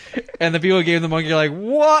butthole. And the people who gave him the monkey are like,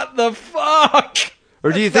 what the fuck?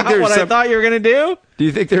 Or do you think That's there's not what I thought you were going to do? Do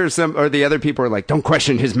you think there's some, or the other people are like, don't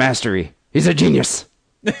question his mastery. He's a genius.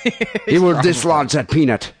 He will dislodge that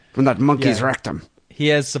peanut from that monkey's rectum. He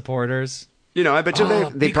has supporters. I bet you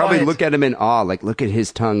they probably quiet. look at him in awe, like, look at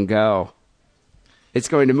his tongue go. It's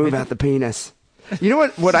going to move out the penis. You know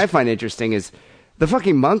what I find interesting is the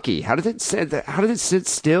fucking monkey. How did it sit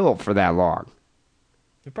still for that long?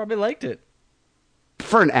 He probably liked it.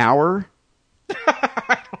 For an hour?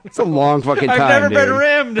 It's a long fucking time, I've never dude. been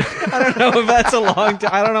rimmed. I don't know if that's a long time.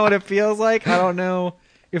 I don't know what it feels like. I don't know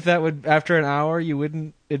if that would, after an hour,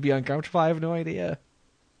 it'd be uncomfortable. I have no idea.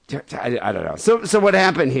 I don't know. So what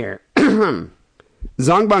happened here? Zhang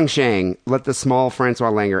Bangsheng let the small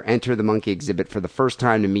Francois Langer enter the monkey exhibit for the first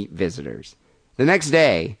time to meet visitors. The next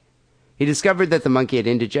day, he discovered that the monkey had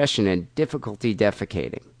indigestion and difficulty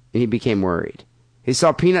defecating, and he became worried. He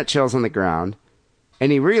saw peanut shells on the ground,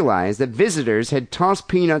 and he realized that visitors had tossed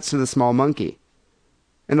peanuts to the small monkey.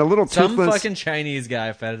 And the little Some toothless... fucking Chinese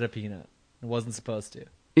guy fed it a peanut. It wasn't supposed to.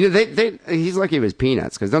 He's lucky it was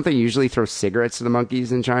peanuts, because don't they usually throw cigarettes to the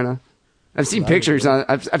monkeys in China? I've seen pictures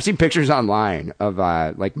I've seen pictures online of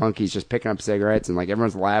monkeys just picking up cigarettes and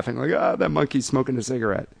everyone's laughing that monkey's smoking a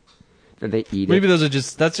cigarette. And they eat it. Maybe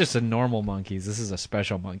that's just a normal monkeys. This is a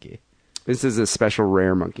special monkey. This is a special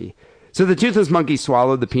rare monkey. So the toothless monkey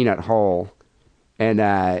swallowed the peanut whole, and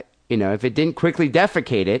if it didn't quickly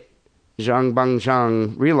defecate it, Zhang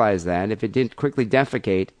Bangsheng realized that if it didn't quickly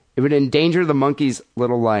defecate, it would endanger the monkey's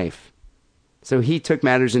little life. So he took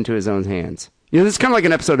matters into his own hands. This is kind of like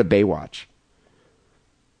an episode of Baywatch.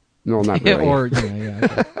 No, not really.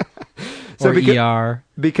 Okay. So or ER.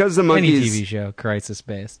 Because the monkeys... Any TV show,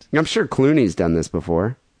 crisis-based. I'm sure Clooney's done this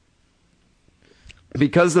before.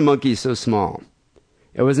 Because the monkey's so small,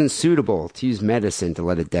 it wasn't suitable to use medicine to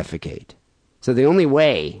let it defecate. So the only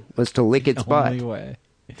way was to lick its butt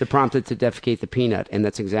to prompt it to defecate the peanut, and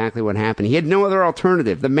that's exactly what happened. He had no other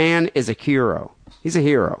alternative. The man is a hero. He's a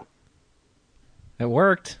hero. It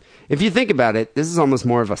worked. If you think about it, this is almost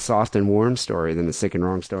more of a soft and warm story than a sick and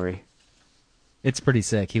wrong story. It's pretty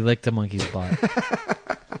sick. He licked a monkey's butt.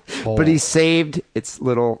 But he saved its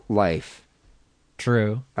little life.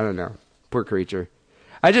 True. I don't know. Poor creature.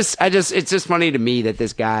 it's just funny to me that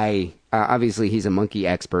this guy, obviously he's a monkey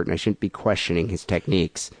expert, and I shouldn't be questioning his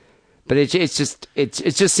techniques, but it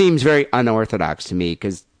just seems very unorthodox to me,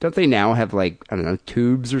 because don't they now have, like, I don't know,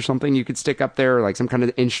 tubes or something you could stick up there, or like some kind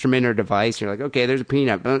of instrument or device? You're like, okay, there's a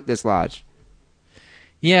peanut, don't dislodge.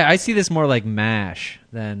 Yeah, I see this more like MASH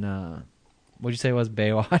than, what'd you say it was,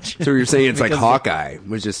 Baywatch? So you're saying it's like Hawkeye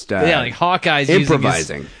was just like Hawkeye's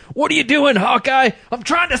improvising. What are you doing, Hawkeye? I'm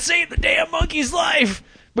trying to save the damn monkey's life,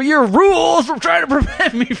 but your rules are trying to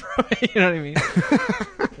prevent me from it. You know what I mean?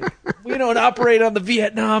 We don't operate on the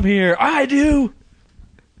Vietnam here. I do.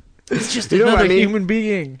 It's just another human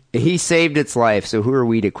being. He saved its life, so who are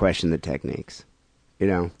we to question the techniques? You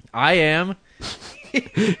know? I am.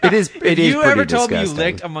 If you ever told disgusting. me you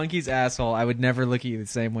licked a monkey's asshole, I would never look at you the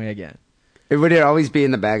same way again. Would it always be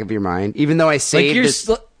in the back of your mind? Even though I saved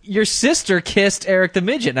your sister kissed Eric the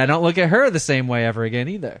Midget, and I don't look at her the same way ever again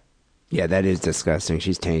either. Yeah, that is disgusting.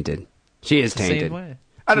 She's tainted. She is tainted. Same way.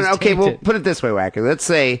 I don't know. Okay, tainted. well, put it this way, Wacker. Let's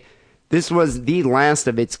say this was the last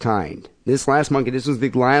of its kind. This last monkey, this was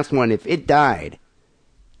the last one. If it died,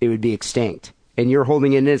 it would be extinct. And you're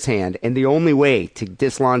holding it in its hand, and the only way to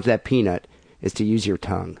dislodge that peanut is to use your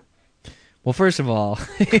tongue. Well, first of all,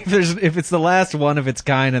 if it's the last one of its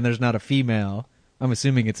kind and there's not a female, I'm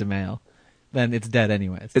assuming it's a male, then it's dead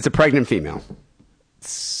anyways. It's a pregnant female.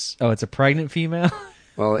 It's a pregnant female?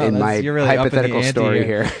 Well, in my really hypothetical story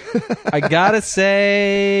here. I gotta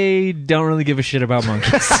say, don't really give a shit about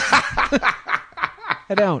monkeys.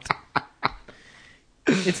 I don't.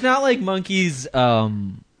 It's not like monkeys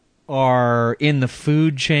are in the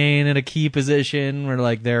food chain at a key position where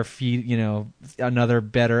like their feed, another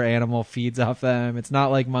better animal feeds off them. It's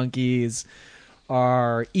not like monkeys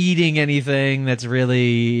are eating anything that's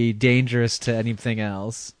really dangerous to anything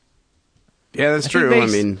else. Yeah, that's true. I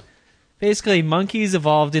mean, basically, monkeys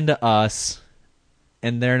evolved into us,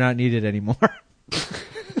 and they're not needed anymore.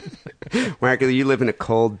 Wacker, you live in a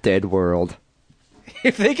cold, dead world.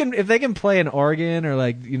 If they can play an organ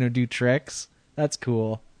or do tricks, that's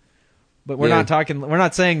cool. But we're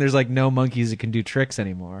not saying there's like no monkeys that can do tricks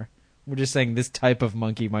anymore. We're just saying this type of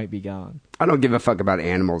monkey might be gone. I don't give a fuck about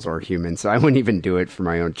animals or humans, so I wouldn't even do it for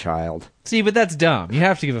my own child. See, but that's dumb. You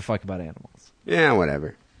have to give a fuck about animals. Yeah,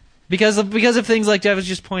 whatever. Because of things like Jeff was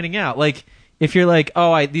just pointing out. Like, if you're like,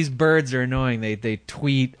 these birds are annoying. They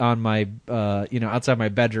tweet on my, outside my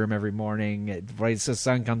bedroom every morning right as the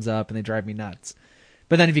sun comes up, and they drive me nuts.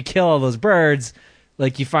 But then if you kill all those birds,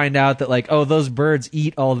 like you find out that those birds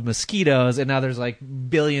eat all the mosquitoes, and now there's like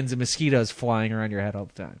billions of mosquitoes flying around your head all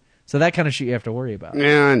the time. So that kind of shit you have to worry about.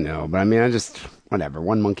 Yeah, I know, but I mean, whatever.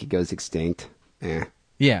 One monkey goes extinct.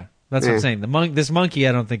 Yeah, that's what I'm saying. This monkey,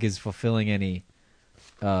 I don't think is fulfilling any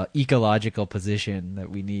ecological position that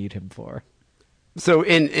we need him for. So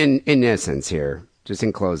in essence here, just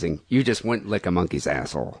in closing, you just wouldn't lick a monkey's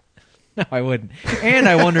asshole. No, I wouldn't. And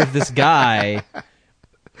I wonder if this guy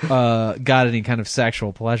got any kind of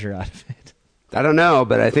sexual pleasure out of it. I don't know,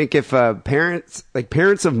 but I think if parents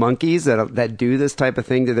of monkeys that do this type of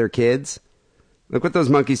thing to their kids, look what those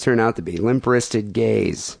monkeys turn out to be: limp-wristed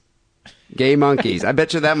gays, gay monkeys. I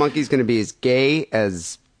bet you that monkey's going to be as gay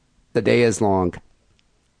as the day is long.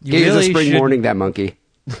 Gay as a spring morning, that monkey.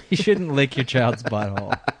 You shouldn't lick your child's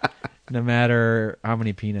butthole, no matter how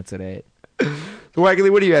many peanuts it ate. Waggly,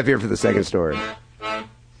 what do you have here for the second story?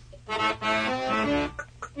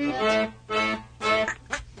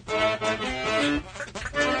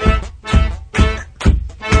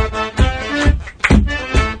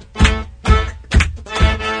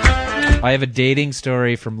 I have a dating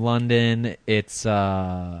story from London. It's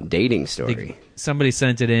dating story. Somebody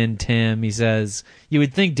sent it in, Tim. He says, you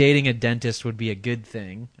would think dating a dentist would be a good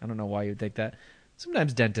thing. I don't know why you would think that.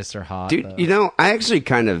 Sometimes dentists are hot. Dude, though. I actually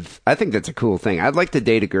I think that's a cool thing. I'd like to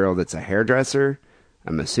date a girl that's a hairdresser,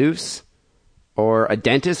 a masseuse, or a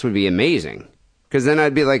dentist would be amazing. Because then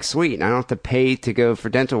I'd be like, sweet, I don't have to pay to go for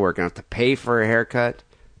dental work. I don't have to pay for a haircut.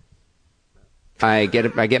 I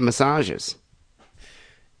get massages.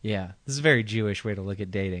 Yeah, this is a very Jewish way to look at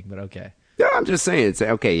dating, but okay. Yeah, I'm just saying, it's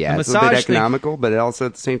okay, yeah, it's a bit economical, but also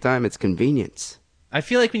at the same time, it's convenience. I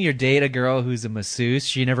feel like when you date a girl who's a masseuse,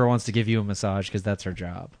 she never wants to give you a massage because that's her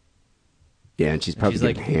job. Yeah, and she's probably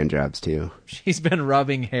getting hand jobs, too. She's been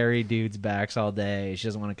rubbing hairy dudes' backs all day. She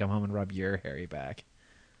doesn't want to come home and rub your hairy back.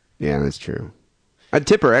 Yeah, that's true. I'd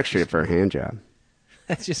tip her extra for a hand job.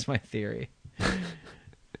 That's just my theory.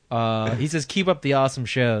 He says, keep up the awesome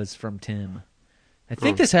shows, from Tim. I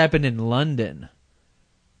think this happened in London.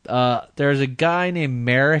 There's a guy named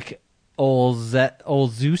Marek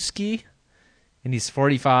Olszewski, and he's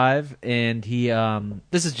 45, and he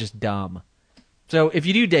this is just dumb. So if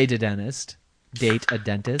you do date a dentist, date a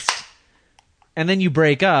dentist, and then you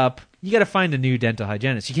break up, you got to find a new dental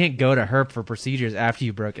hygienist. You can't go to her for procedures after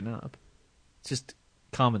you've broken up. It's just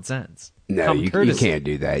common sense. No, you can't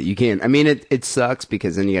do that. You can't. I mean, it sucks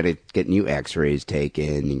because then you got to get new x-rays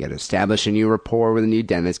taken. You got to establish a new rapport with a new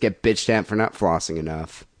dentist, get bitched at for not flossing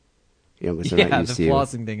enough. You know, because they're not used the to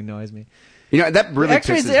flossing thing annoys me. You know, that really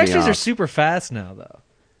pisses me off. X-rays are super fast now, though.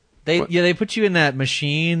 They put you in that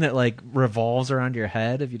machine that like revolves around your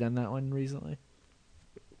head. Have you done that one recently?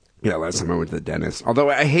 Yeah, last time I went to the dentist. Although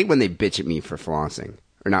I hate when they bitch at me for flossing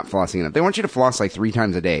or not flossing enough. They want you to floss like 3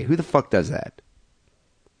 times a day. Who the fuck does that?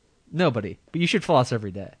 Nobody. But you should floss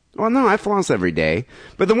every day. Well, no, I floss every day.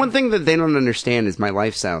 But the one thing that they don't understand is my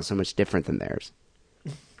lifestyle is so much different than theirs.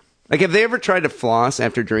 Like, have they ever tried to floss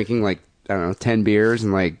after drinking, like, I don't know, 10 beers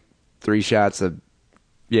and, like, 3 shots of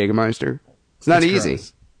Jägermeister? It's not easy.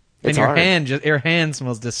 Gross. It's and hard. your hand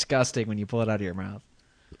smells disgusting when you pull it out of your mouth.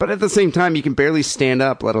 But at the same time, you can barely stand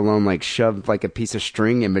up, let alone, like, shove, like, a piece of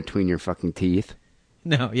string in between your fucking teeth.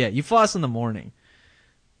 No, yeah, you floss in the morning.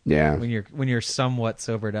 Yeah. When you're somewhat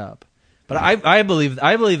sobered up. But I believe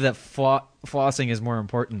that flossing is more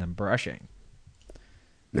important than brushing.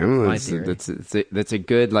 No, that's a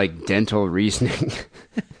good like dental reasoning.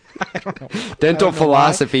 I don't know. Dental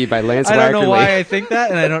philosophy by Lance Wackerly. I don't know why I think that,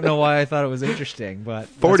 and I don't know why I thought it was interesting. But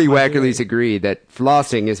 40 Wackerleys agree that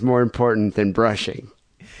flossing is more important than brushing.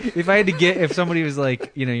 If somebody was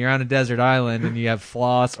like, you know, you're on a desert island and you have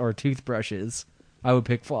floss or toothbrushes, I would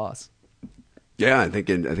pick floss. Yeah, I think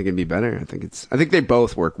it'd be better. I think they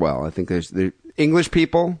both work well. I think there's English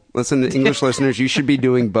people, English listeners, you should be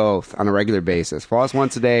doing both on a regular basis. Floss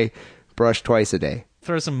once a day, brush twice a day.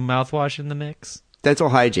 Throw some mouthwash in the mix. Dental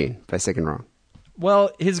hygiene, if I say it wrong. Well,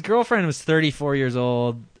 his girlfriend was 34 years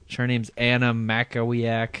old. Her name's Anna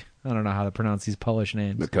Makowiak. I don't know how to pronounce these Polish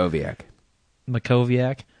names. Makowiak.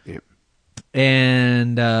 Yeah.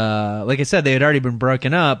 And like I said, they had already been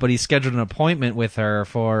broken up, but he scheduled an appointment with her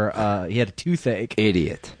for he had a toothache.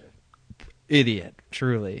 Idiot,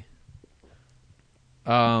 truly.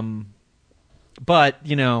 But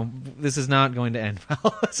you know, this is not going to end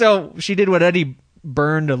well. So she did what any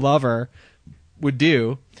burned lover would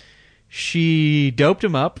do. She doped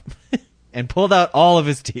him up and pulled out all of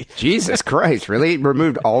his teeth. Jesus Christ, really?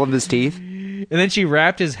 Removed all of his teeth? And then she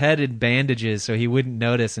wrapped his head in bandages so he wouldn't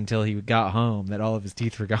notice until he got home that all of his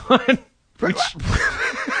teeth were gone.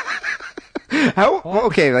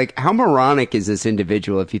 How moronic is this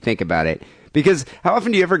individual if you think about it? Because how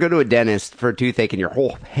often do you ever go to a dentist for a toothache and your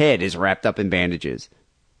whole head is wrapped up in bandages?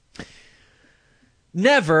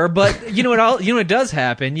 Never, but you know what does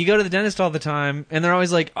happen? You go to the dentist all the time and they're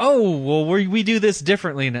always like, "Oh, well, we do this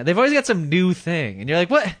differently now." They've always got some new thing. And you're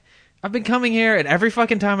like, "What? I've been coming here, and every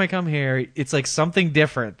fucking time I come here, it's like something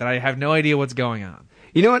different that I have no idea what's going on."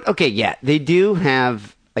 You know what? Okay, yeah, they do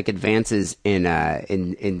have like advances in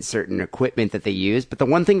certain equipment that they use, but the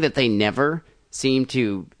one thing that they never seem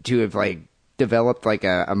to have like developed like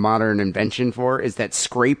a modern invention for is that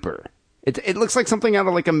scraper. It looks like something out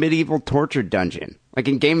of like a medieval torture dungeon. Like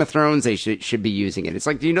in Game of Thrones, they should be using it. It's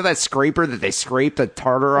like, do you know that scraper that they scrape the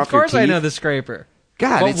tartar off your teeth? Of course I know the scraper.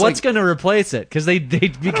 God, well, what's going to replace it? Because we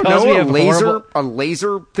have a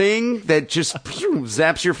laser thing that just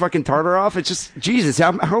zaps your fucking tartar off. It's just Jesus.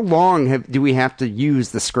 How long do we have to use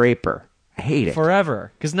the scraper? I hate it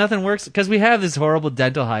forever because nothing works. Because we have this horrible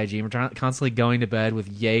dental hygiene. We're constantly going to bed with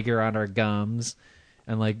Jaeger on our gums,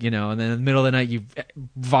 and like and then in the middle of the night you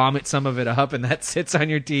vomit some of it up, and that sits on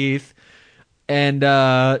your teeth, and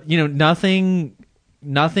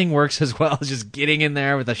Nothing works as well as just getting in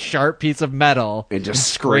there with a sharp piece of metal and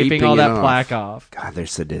just scraping all that plaque off. God, they're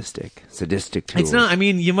sadistic tools. It's not. I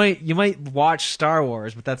mean, you might watch Star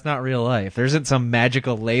Wars, but that's not real life. There isn't some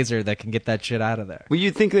magical laser that can get that shit out of there. Well,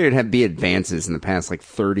 you'd think there'd be advances in the past like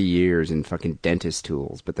 30 years in fucking dentist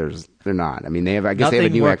tools, but they're not. I mean, they have a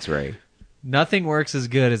new X-ray. Nothing works as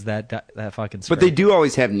good as that fucking scraper. But they do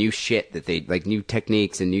always have new shit that they like, new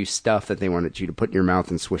techniques and new stuff that they wanted you to put in your mouth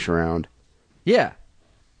and swish around. Yeah.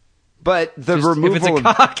 But the removal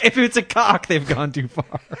if it's a cock, they've gone too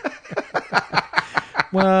far.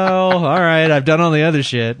 Well, all right, I've done all the other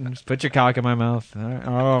shit. Just put your cock in my mouth.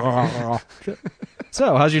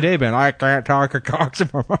 So, how's your day been? I can't talk. A cock's in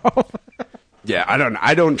my mouth. Yeah,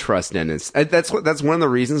 I don't trust dentists. That's one of the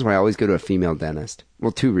reasons why I always go to a female dentist.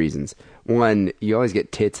 Well, 2 reasons. One, you always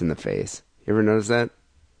get tits in the face. You ever notice that?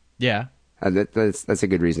 Yeah. That's a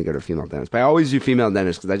good reason to go to a female dentist. But I always do female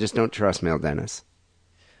dentists because I just don't trust male dentists.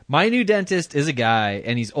 My new dentist is a guy,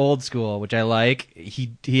 and he's old school, which I like.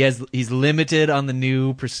 He's limited on the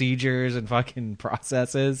new procedures and fucking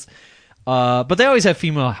processes. But they always have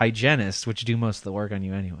female hygienists, which do most of the work on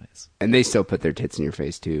you anyways. And they still put their tits in your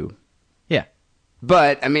face, too. Yeah.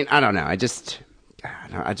 But, I mean, I don't know. I just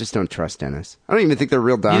don't trust dentists. I don't even think they're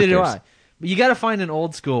real doctors. Neither do I. But you got to find an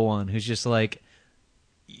old school one who's just like,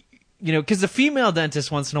 you know, because the female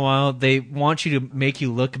dentist, once in a while, they want you to make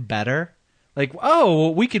you look better. Like,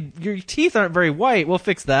 oh, your teeth aren't very white. We'll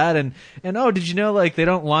fix that. And oh, did you know, like, they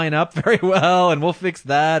don't line up very well, and we'll fix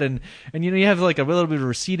that. And you know, you have like a little bit of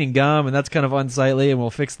receding gum, and that's kind of unsightly, and we'll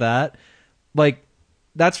fix that. Like,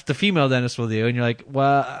 that's what the female dentist will do. And you're like,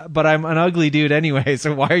 well, but I'm an ugly dude anyway,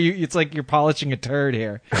 so why are you, it's like you're polishing a turd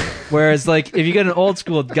here. Whereas, like, if you get an old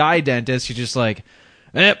school guy dentist, you're just like,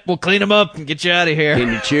 we'll clean him up and get you out of here.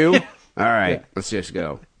 Can you chew? All right, let's just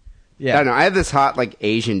go. Yeah, I don't know. I have this hot like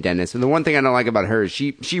Asian dentist, and the one thing I don't like about her is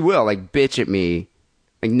she will like bitch at me,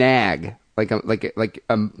 like nag, like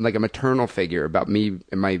a maternal figure about me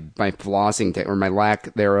and my flossing or my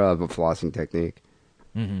lack thereof of flossing technique,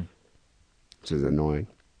 which is annoying.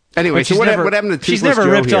 Anyway, so what happened to Toothless She's never Joe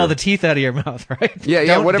ripped here? all the teeth out of your mouth, right?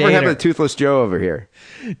 Yeah. Whatever happened to Toothless Joe over here?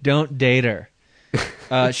 Don't date her.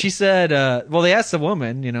 She said, well, they asked the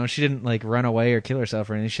woman, you know, she didn't like run away or kill herself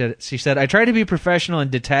or anything. She said, I try to be professional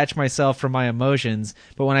and detach myself from my emotions,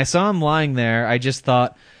 but when I saw him lying there, I just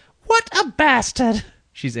thought, what a bastard.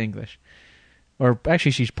 She's English. Or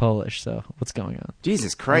actually, she's Polish, so what's going on?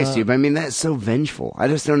 Jesus Christ, dude. I mean, that's so vengeful. I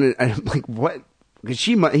just don't, I'm like, what? Because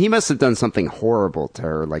he must have done something horrible to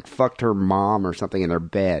her, like fucked her mom or something in their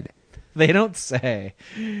bed. They don't say,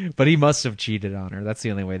 but he must have cheated on her. That's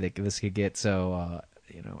the only way this could get so,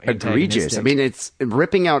 you know, egregious. I mean, it's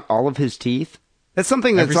ripping out all of his teeth. That's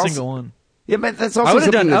something that's every single one. Yeah, but that's also I would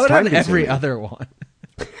have something done every other one.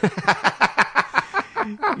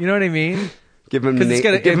 You know what I mean? Give him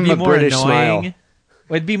a more British annoying. smile.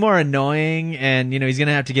 It'd be more annoying, and you know he's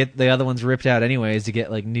gonna have to get the other ones ripped out anyways to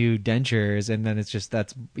get like new dentures, and then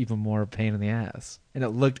that's even more pain in the ass. And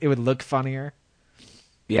it would look funnier.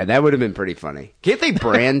 Yeah, that would have been pretty funny. Can't they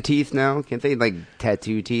brand teeth now? Can't they like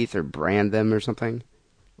tattoo teeth or brand them or something?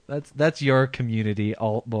 That's your community,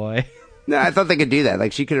 alt boy. No, I thought they could do that.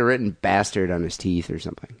 Like she could have written "bastard" on his teeth or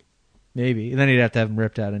something. Maybe, and then he'd have to have them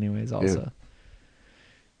ripped out anyways. Also, yeah.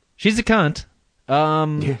 She's a cunt.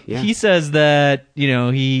 Yeah. He says that, you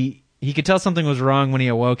know, he could tell something was wrong when he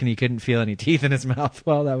awoke and he couldn't feel any teeth in his mouth.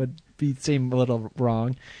 Well, that would seem a little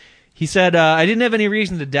wrong. He said, I didn't have any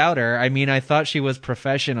reason to doubt her. I mean, I thought she was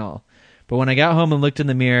professional. But when I got home and looked in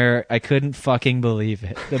the mirror, I couldn't fucking believe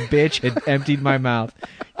it. The bitch had emptied my mouth.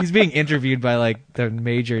 He's being interviewed by, like, the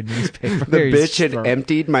major newspaper. The bitch had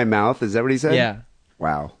emptied my mouth? Is that what he said? Yeah.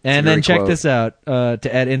 Wow. And then check this out. To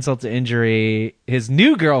add insult to injury, his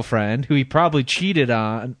new girlfriend, who he probably cheated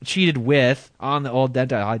with on the old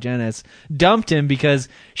dental hygienist, dumped him because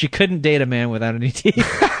she couldn't date a man without any teeth.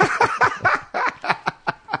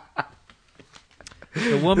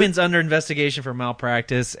 The woman's under investigation for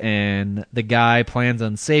malpractice, and the guy plans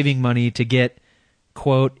on saving money to get,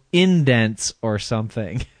 quote, indents or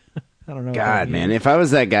something. I don't know. God, man, if I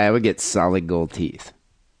was that guy, I would get solid gold teeth.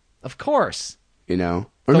 Of course. You know?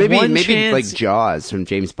 Or maybe like Jaws from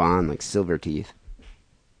James Bond, like silver teeth.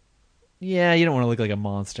 Yeah, you don't want to look like a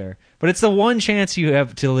monster. But it's the one chance you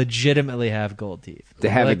have to legitimately have gold teeth. To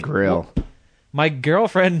have a grill. Well, my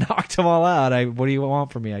girlfriend knocked them all out. What do you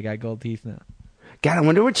want from me? I got gold teeth now. God, I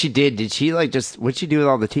wonder what she did. Did she what'd she do with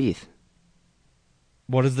all the teeth?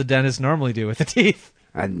 What does the dentist normally do with the teeth?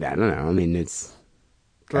 I don't know. I mean,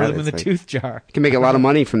 throw them in the tooth jar. You can make a lot of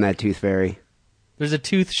money from that tooth fairy. There's a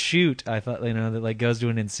tooth chute, I thought, you know, that like goes to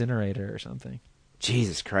an incinerator or something.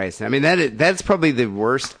 Jesus Christ. I mean, that's probably the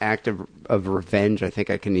worst act of revenge I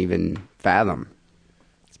think I can even fathom.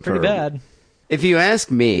 It's pretty bad. If you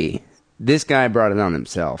ask me, this guy brought it on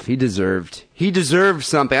himself. He deserved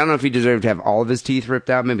something. I don't know if he deserved to have all of his teeth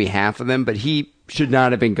ripped out, maybe half of them, but he should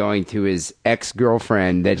not have been going to his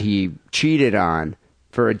ex-girlfriend that he cheated on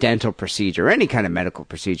for a dental procedure, or any kind of medical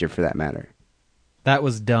procedure for that matter. That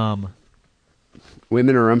was dumb.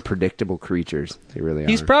 Women are unpredictable creatures. They really are.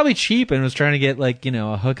 He's probably cheap and was trying to get, like, you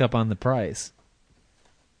know, a hookup on the price.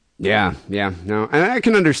 Yeah. No, and I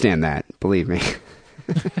can understand that. Believe me.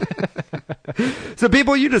 So,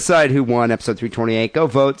 people, you decide who won episode 328. Go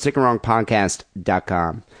vote.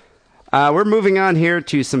 SickandWrongPodcast.com. We're moving on here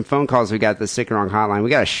to some phone calls we got at the Sick and Wrong hotline. We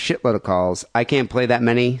got a shitload of calls. I can't play that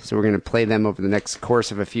many, so we're going to play them over the next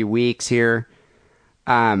course of a few weeks here.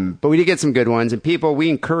 But we did get some good ones. And people, we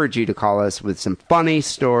encourage you to call us with some funny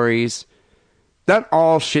stories. Not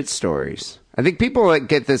all shit stories. I think people that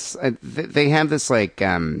get this, they have this like,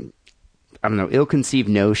 I don't know, ill-conceived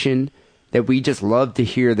notion that we just love to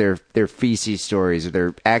hear their feces stories or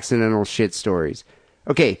their accidental shit stories.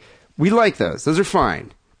 Okay, We like those. Those are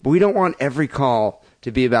fine. But we don't want every call to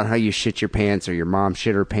be about how you shit your pants or your mom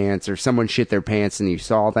shit her pants or someone shit their pants and you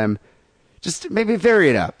saw them. Just maybe vary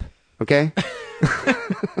it up, okay?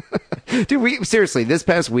 Dude, seriously, this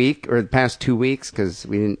past week or the past 2 weeks, because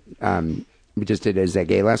we didn't, we just did Is That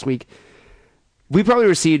Gay last week, we probably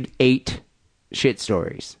received 8 shit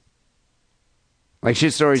stories. Like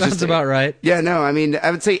shit stories. Sounds about right. Yeah, no, I mean, I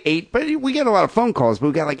would say 8, but we get a lot of phone calls, but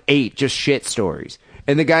we got like 8 just shit stories.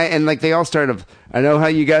 And the guy, and like they all start of, I know how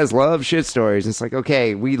you guys love shit stories. And it's like,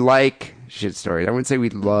 okay, we like shit stories. I wouldn't say we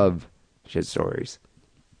love shit stories.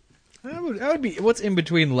 I would be, what's in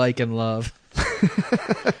between like and love?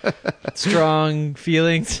 Strong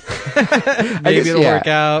feelings. Maybe it'll work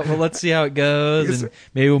out. Well, let's see how it goes, and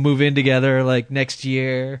maybe we'll move in together like next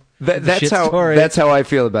year. That's how I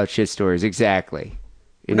feel about shit stories. Exactly.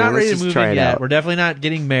 We're not ready to move in yet. We're definitely not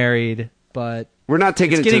getting married, but we're not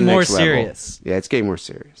taking it to the next more level. Serious. Yeah, it's getting more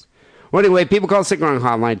serious. Well, anyway, people call Sick and Wrong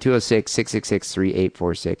Hotline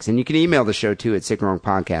 206-666-3846, and you can email the show too at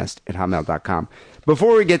sickandwrongpodcast@hotmail.com.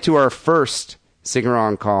 Before we get to our first Sick and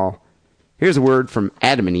Wrong call, here's a word from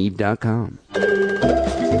AdamandEve.com.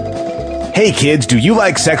 Hey kids, do you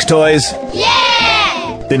like sex toys?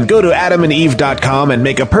 Yeah! Then go to AdamandEve.com and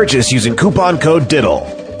make a purchase using coupon code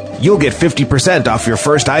DIDDLE. You'll get 50% off your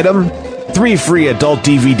first item, 3 free adult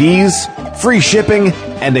DVDs, free shipping,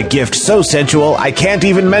 and a gift so sensual I can't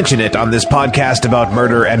even mention it on this podcast about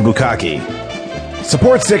murder and bukkake.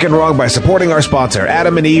 Support Sick and Wrong by supporting our sponsor,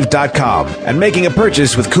 AdamandEve.com, and making a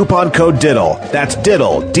purchase with coupon code DIDDLE. That's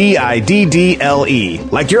DIDDLE, D-I-D-D-L-E,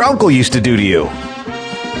 like your uncle used to do to you.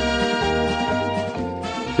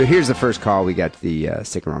 So here's the first call we got to the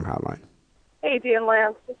Sick and Wrong Hotline. Hey, Dee and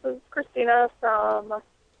Lance. This is Christina from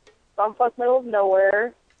bumfuck middle of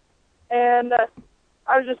nowhere. And I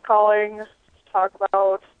was just calling to talk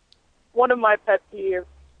about one of my pet peeves,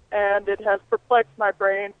 and it has perplexed my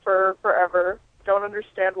brain for forever. Don't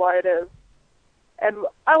understand why it is. And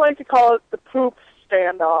I like to call it the poop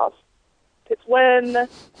standoff. It's when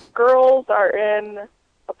girls are in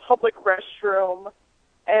a public restroom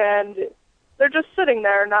and they're just sitting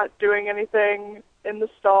there not doing anything in the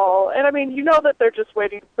stall. And I mean, you know that they're just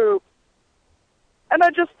waiting to poop. And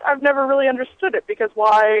I've never really understood it, because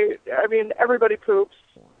why? I mean, everybody poops.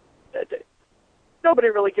 Nobody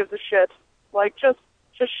really gives a shit. Like, just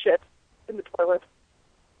shit in the toilet.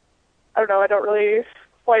 I don't know, I don't really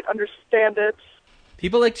quite understand it.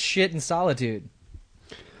 People like to shit in solitude.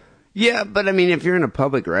 Yeah, but I mean, if you're in a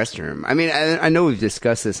public restroom, I mean, I know we've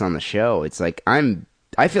discussed this on the show. It's like I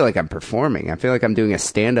feel like I'm performing. I feel like I'm doing a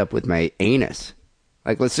stand-up with my anus.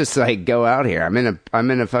 Like, let's just like go out here. I'm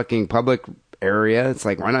in a fucking public area. It's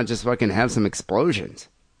like, why not just fucking have some explosions,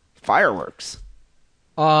 fireworks?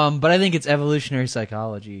 But I think it's evolutionary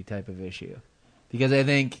psychology type of issue, because I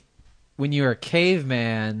think when you're a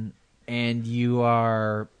caveman and you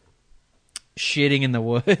are shitting in the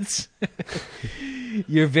woods,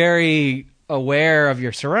 you're very aware of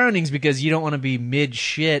your surroundings, because you don't want to be mid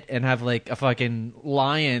shit and have like a fucking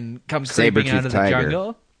lion come creeping out of the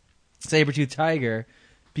jungle, saber-toothed tiger,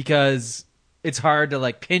 because it's hard to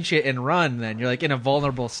like pinch it and run. Then you're like in a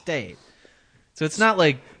vulnerable state. So it's not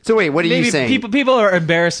like. So wait, what are you saying? People are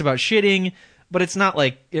embarrassed about shitting, but it's not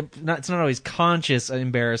like it's not always conscious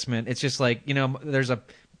embarrassment. It's just like, you know, there's a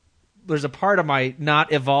part of my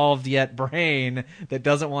not evolved yet brain that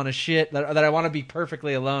doesn't want to shit, that I want to be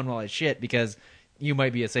perfectly alone while I shit, because you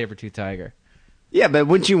might be a saber-toothed tiger. Yeah, but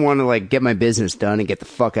wouldn't you want to like get my business done and get the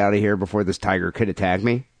fuck out of here before this tiger could attack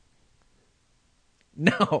me?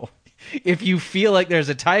 No. If you feel like there's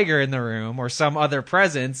a tiger in the room or some other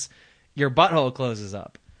presence, your butthole closes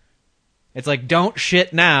up. It's like, don't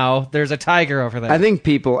shit now. There's a tiger over there. I think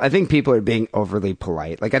people are being overly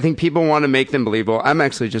polite. Like, I think people want to make them believe, well, I'm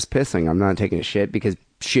actually just pissing. I'm not taking a shit, because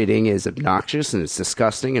shitting is obnoxious and it's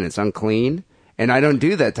disgusting and it's unclean. And I don't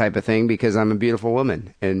do that type of thing because I'm a beautiful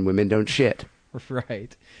woman and women don't shit.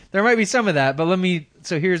 Right. There might be some of that, but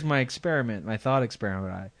so here's my experiment, my thought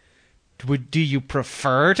experiment. Do you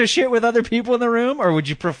prefer to shit with other people in the room, or would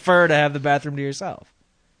you prefer to have the bathroom to yourself?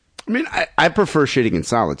 I mean, I prefer shitting in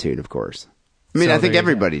solitude, of course. I mean, I think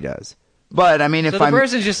everybody does. But, I mean, if the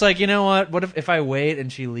person's just like, you know what if I wait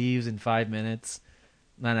and she leaves in 5 minutes,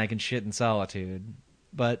 then I can shit in solitude.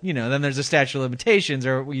 But, you know, then there's a statute of limitations,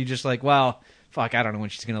 or you just like, well, fuck, I don't know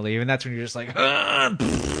when she's going to leave. And that's when you're just like,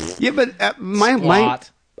 yeah, but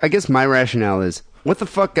I guess my rationale is, what the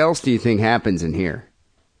fuck else do you think happens in here?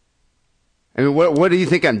 I mean, what do you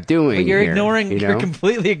think I'm doing? But you're here, ignoring. You know? You're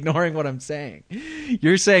completely ignoring what I'm saying.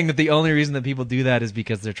 You're saying that the only reason that people do that is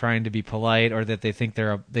because they're trying to be polite, or that they think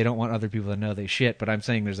they don't want other people to know they shit. But I'm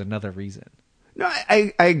saying there's another reason. No,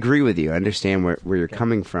 I agree with you. I understand where you're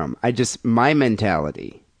coming from. My own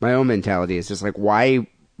mentality is just like, why,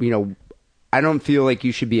 I don't feel like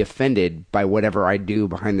you should be offended by whatever I do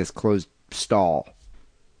behind this closed stall.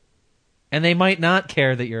 And they might not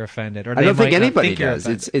care that you're offended. Or I don't think anybody you're does.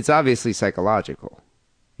 It's obviously psychological.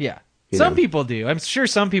 Yeah. Some people do. I'm sure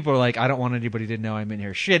some people are like, I don't want anybody to know I'm in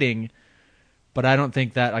here shitting. But I don't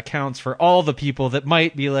think that accounts for all the people that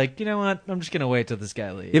might be like, you know what, I'm just going to wait till this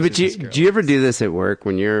guy leaves. Yeah, but do you ever do this at work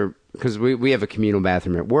when because we have a communal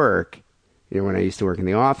bathroom at work, when I used to work in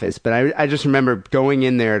the office, but I just remember going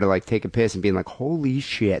in there to like take a piss and being like, holy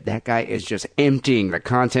shit, that guy is just emptying the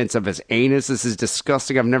contents of his anus. This is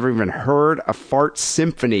disgusting. I've never even heard a fart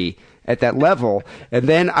symphony at that level. And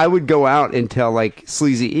then I would go out and tell like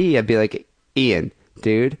Sleazy E, I'd be like, Ian,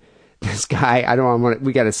 dude, this guy,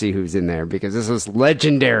 we got to see who's in there because this is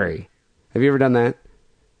legendary. Have you ever done that?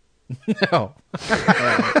 No.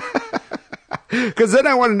 Because then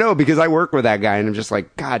I want to know because I work with that guy and I'm just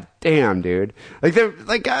like, God damn, dude.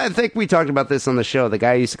 Like I think we talked about this on the show. The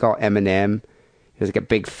guy I used to call Eminem. He was like a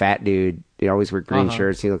big fat dude. He always wore green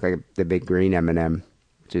shirts. He looked like the big green Eminem,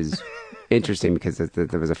 which is interesting because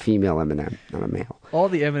there was a female Eminem, not a male. All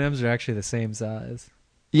the M&Ms are actually the same size.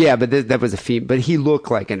 Yeah, but that was a female. But he looked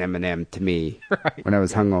like an Eminem to me when I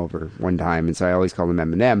was hungover one time, and so I always called him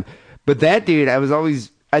Eminem. But that dude,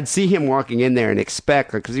 I'd see him walking in there and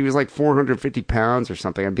expect, because he was like 450 pounds or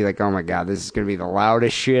something. I'd be like, oh my God, this is going to be the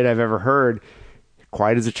loudest shit I've ever heard.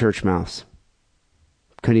 Quiet as a church mouse.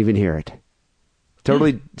 Couldn't even hear it.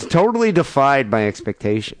 Totally defied my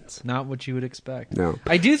expectations. Not what you would expect. No.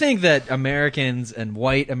 I do think that Americans and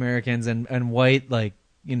white like,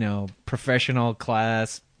 professional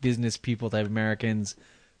class business people type Americans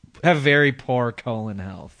have very poor colon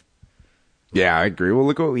health. Yeah, I agree. Well,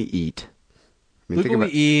 look what we eat. Look what we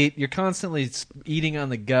eat. You're constantly eating on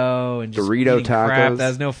the go and just Dorito eating crap tacos that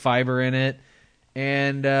has no fiber in it.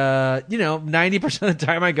 And, 90% of the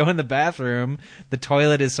time I go in the bathroom, the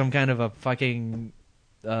toilet is some kind of a fucking,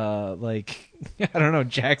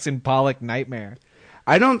 Jackson Pollock nightmare.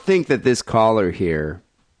 I don't think that this caller here...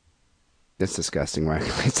 That's disgusting, right?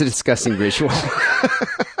 It's a disgusting visual.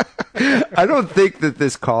 I don't think that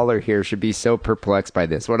this caller here should be so perplexed by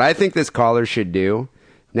this. What I think this caller should do,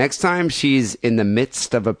 next time she's in the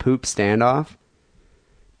midst of a poop standoff,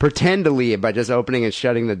 pretend to leave by just opening and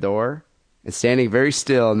shutting the door and standing very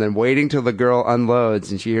still and then waiting till the girl unloads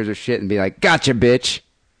and she hears her shit and be like, gotcha, bitch.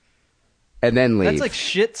 And then leave. That's like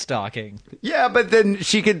shit stalking. Yeah, but then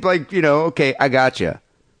she could okay, I gotcha.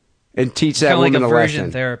 And teach that woman like a aversion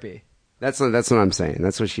lesson. Therapy. That's what I'm saying.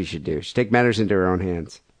 That's what she should do. She take matters into her own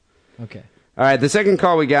hands. Okay. All right. The second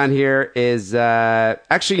call we got here is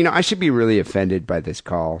actually, I should be really offended by this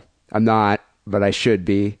call. I'm not, but I should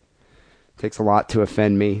be. It takes a lot to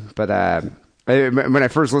offend me. But when I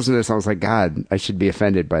first listened to this, I was like, God, I should be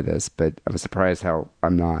offended by this. But I was surprised how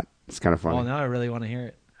I'm not. It's kind of funny. Well, now I really want to hear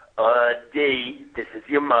it. Dee, this is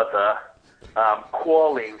your mother. I'm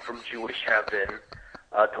calling from Jewish Heaven.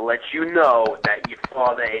 To let you know that your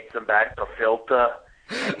father ate some bad filter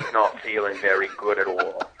and he's not feeling very good at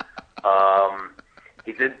all.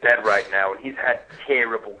 He's in bed right now and he's had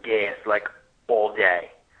terrible gas like all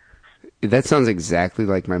day. That sounds exactly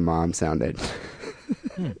like my mom sounded.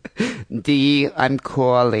 Dee, I'm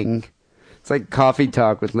calling. It's like coffee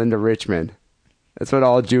talk with Linda Richmond. That's what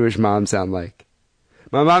all Jewish moms sound like.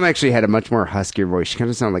 My mom actually had a much more huskier voice. She kind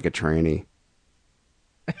of sounded like a tranny.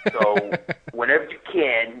 So whenever you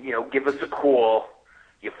can, give us a call.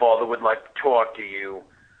 Your father would like to talk to you.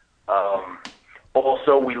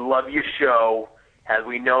 Also, we love your show. Had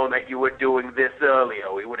we known that you were doing this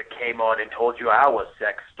earlier, we would have came on and told you our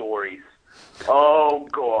sex stories. Oh,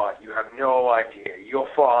 God, you have no idea. Your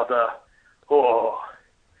father,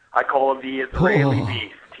 I call him the Israeli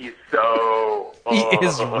beast. He's so... The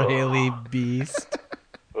Israeli beast.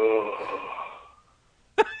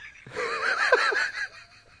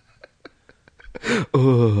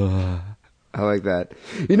 I like that.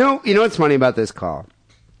 You know what's funny about this call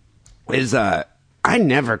is I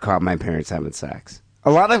never caught my parents having sex.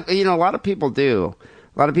 A lot of people do.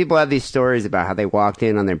 A lot of people have these stories about how they walked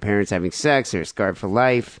in on their parents having sex. They're scarred for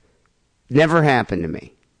life. Never happened to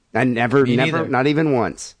me. I never, not even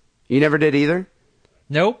once. You never did either?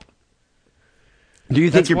 Nope. Do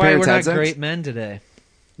you think your parents had sex? That's why we're not great men today.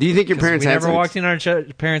 Do you think your parents had sex? We never walked in on our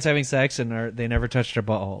parents having sex and they never touched our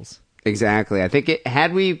buttholes. Exactly. I think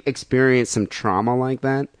had we experienced some trauma like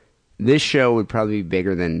that, this show would probably be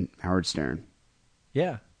bigger than Howard Stern.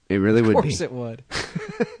 Yeah. It really would be. Of course it would.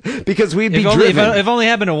 Because we'd be driven. If only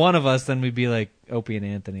happened to one of us, then we'd be like Opie and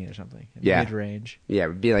Anthony or something. Yeah. Mid-range. Yeah, it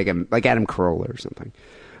would be like Adam Carolla or something.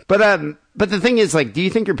 But the thing is, like, do you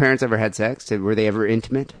think your parents ever had sex? Were they ever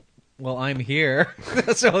intimate? Well, I'm here.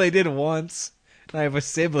 That's all they did once. I have a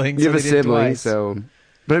sibling. You have a they did it sibling, twice. so.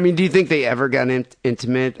 But I mean, do you think they ever got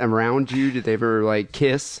intimate around you? Did they ever like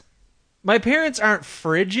kiss? My parents aren't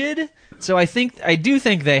frigid, so I do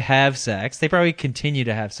think they have sex. They probably continue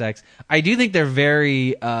to have sex. I do think they're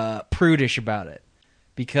very prudish about it.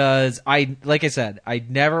 Because like I said, I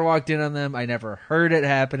never walked in on them. I never heard it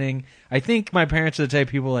happening. I think my parents are the type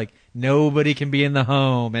of people like nobody can be in the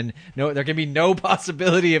home, and there can be no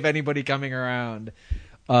possibility of anybody coming around.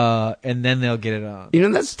 And then they'll get it on. You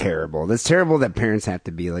know, that's terrible. That's terrible that parents have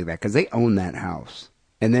to be like that because they own that house.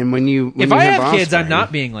 And then if I have kids, I'm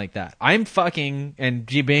not being like that. I'm fucking and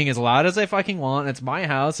being as loud as I fucking want. It's my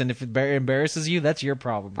house, and if it embarrasses you, that's your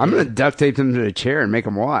problem. I'm going to duct tape them to a chair and make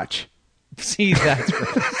them watch. See, that's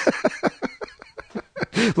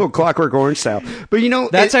little Clockwork Orange style. But you know,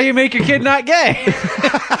 that's how you make your kid not gay.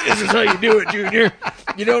 This is how you do it, Junior.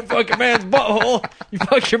 You don't fuck a man's butthole. You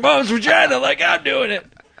fuck your mom's vagina like I'm doing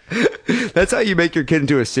it. That's how you make your kid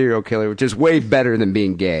into a serial killer, which is way better than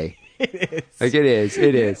being gay. It is. Like it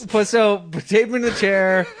is. So tape him in the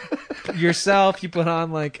chair. Yourself, you put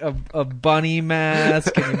on like a bunny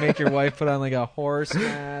mask, and you make your wife put on like a horse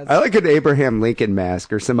mask. I like an Abraham Lincoln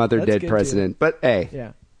mask or some other That's dead good, president. too. But hey,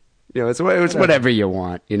 yeah, you know, it's whatever you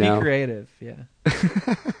want. You know, be creative.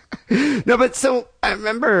 Yeah. No, but so I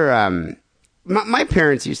remember my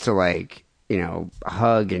parents used to like, you know,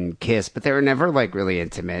 hug and kiss, but they were never like really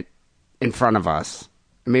intimate in front of us.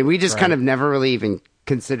 I mean, we just kind of never really even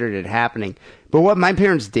considered it happening. But what my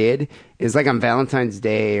parents did is like on Valentine's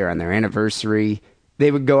Day or on their anniversary, they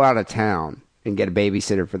would go out of town and get a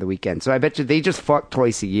babysitter for the weekend. So I bet you they just fuck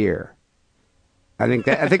twice a year. I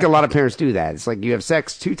think a lot of parents do that. It's like you have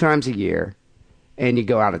sex 2 times a year and you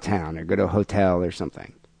go out of town or go to a hotel or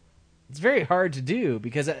something. It's very hard to do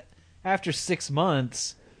because after 6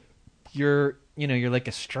 months, you're like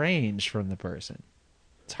estranged from the person.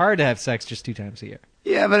 It's hard to have sex just 2 times a year.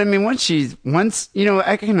 Yeah, but I mean, once you know,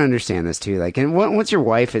 I can understand this too. Like, and once your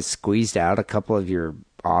wife has squeezed out a couple of your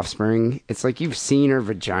offspring, it's like you've seen her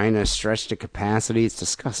vagina stretched to capacity. It's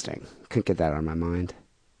disgusting. Couldn't get that out of my mind.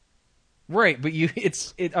 Right, but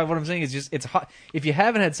what I'm saying is just it's hot. If you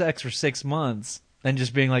haven't had sex for 6 months, then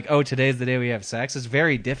just being like, oh, today's the day we have sex, is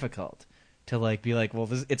very difficult to like be like, well,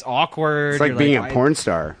 it's awkward. It's like being a porn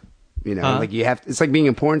star. You know, like it's like being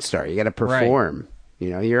a porn star. You got to perform. Right. You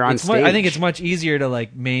know, you're on stage. I think it's much easier to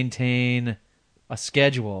like maintain a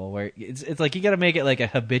schedule where it's like you got to make it like a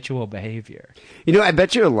habitual behavior. You know, I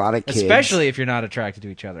bet you a lot of kids, especially if you're not attracted to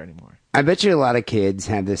each other anymore. I bet you a lot of kids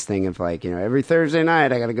have this thing of like, you know, every Thursday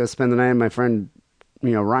night I got to go spend the night at my friend,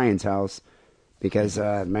 you know, Ryan's house because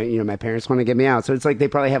my parents want to get me out. So it's like they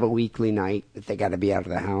probably have a weekly night that they got to be out of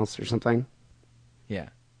the house or something. Yeah.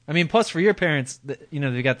 I mean, plus for your parents, you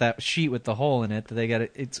know, they got that sheet with the hole in it that they got.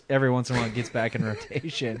 It's every once in a while it gets back in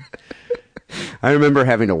rotation. I remember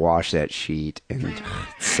having to wash that sheet, and it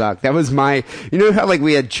sucked. That was my. You know how like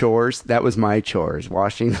we had chores? That was my chores.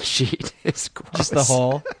 Washing the sheet. It's gross. Just the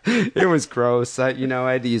hole. It was gross. I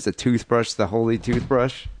had to use a toothbrush, the holy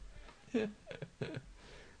toothbrush. All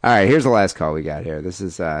right, here's the last call we got here. This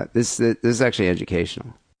is actually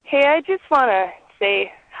educational. Hey, I just want to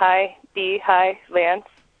say hi, Dee. Hi, Lance.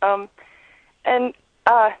 All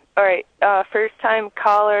right, first time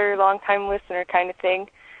caller, long time listener kind of thing.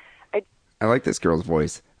 I like this girl's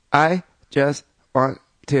voice. I just want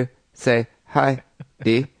to say hi,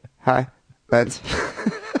 Dee. Hi, Lance.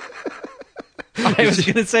 I was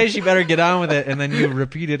going to say she better get on with it, and then you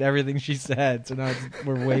repeated everything she said, so now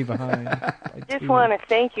we're way behind. I just want to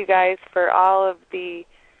thank you guys for all of the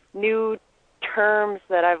new terms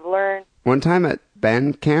that I've learned. One time at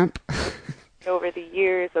band camp. Over the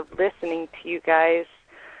years of listening to you guys,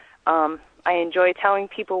 I enjoy telling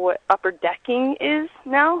people what upper decking is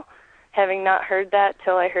now, having not heard that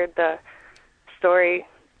till I heard the story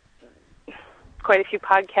quite a few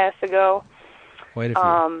podcasts ago. Quite a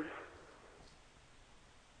few.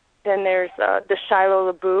 Then there's the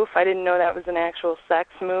Shiloh LaBeouf. I didn't know that was an actual sex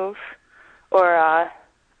move. Or a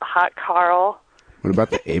hot Carl. What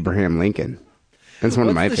about the Abraham Lincoln? That's one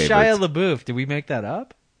of my favorites. What's the Shia LaBeouf? Did we make that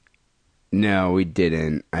up? No, we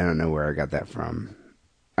didn't. I don't know where I got that from.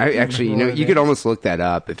 I actually, you know, you could almost look that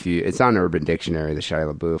up it's on Urban Dictionary, the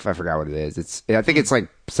Shia LaBeouf. I forgot what it is. I think it's like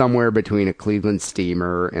somewhere between a Cleveland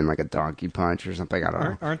steamer and like a donkey punch or something. I don't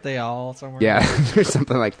know. Aren't they all somewhere? Yeah, there's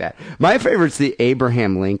something like that. My favorite's the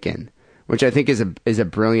Abraham Lincoln, which I think is a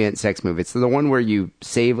brilliant sex move. It's the one where you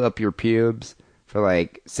save up your pubes for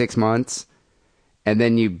like 6 months. And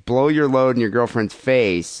then you blow your load in your girlfriend's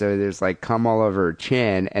face, so there's like cum all over her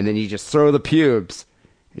chin, and then you just throw the pubes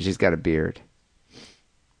And she's got a beard.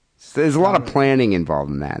 So there's a lot of planning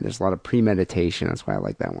involved in that. There's a lot of premeditation. That's why I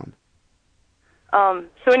like that one.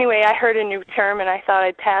 So anyway, I heard a new term, and I thought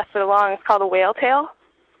I'd pass it along. It's called a whale tail.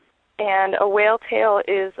 And a whale tail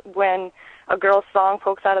is when a girl's thong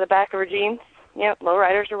pokes out of the back of her jeans,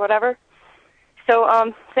 lowriders or whatever.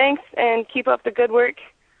 So thanks, and keep up the good work.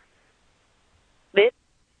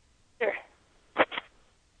 Sure.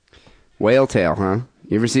 Whale tail, huh?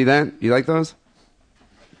 You ever see that? You like those?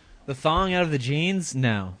 The thong out of the jeans?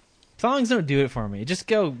 No. Thongs don't do it for me. Just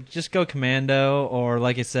go commando, or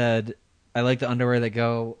like I said, I like the underwear that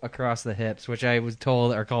go across the hips, which I was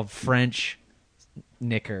told are called French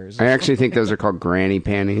knickers. I actually think those are called granny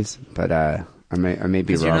panties, but I may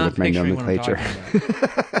be wrong with my nomenclature.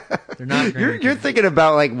 They're not. You're thinking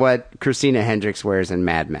about like what Christina Hendricks wears in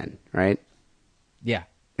Mad Men, right? Yeah.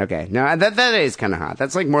 Okay. No, that is kind of hot.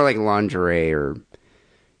 That's like more like lingerie, or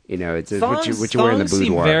it's what you wear in the boudoir.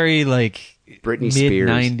 Seem very like Britney Spears.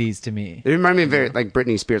 Mid-90s to me. They remind me very like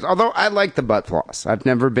Britney Spears. Although I like the butt floss. I've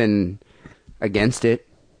never been against it.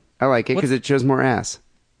 I like it because it shows more ass.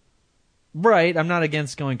 Right. I'm not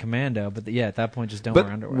against going commando, but at that point, just don't wear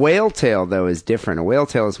underwear. Whale tail, though, is different. A whale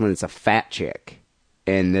tail is when it's a fat chick.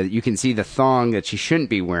 And you can see the thong that she shouldn't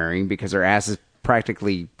be wearing because her ass has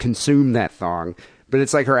practically consumed that thong. But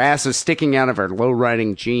it's like her ass is sticking out of her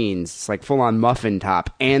low-riding jeans. It's like full-on muffin top.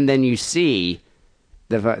 And then you see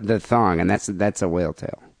the thong, and that's a whale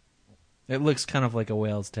tail. It looks kind of like a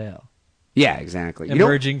whale's tail. Yeah, exactly.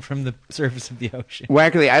 Emerging from the surface of the ocean. Well,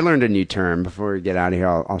 actually, I learned a new term. Before we get out of here,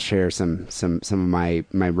 I'll share some of my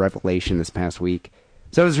revelation this past week.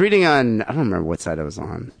 So I was reading on, I don't remember what site I was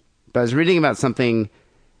on, but I was reading about something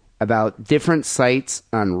about different sites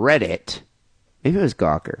on Reddit. Maybe it was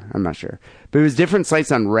Gawker. I'm not sure. But it was different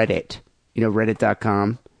sites on Reddit,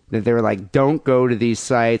 reddit.com, that they were like, don't go to these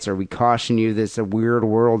sites, or we caution you, this is a weird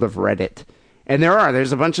world of Reddit. And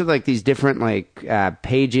there's a bunch of like these different like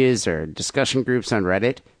pages or discussion groups on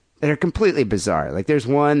Reddit that are completely bizarre. Like there's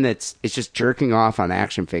one it's just jerking off on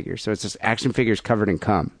action figures. So it's just action figures covered in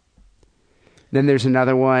cum. Then there's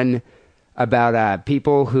another one about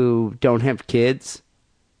people who don't have kids,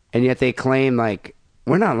 and yet they claim like,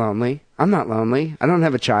 we're not lonely. I'm not lonely. I don't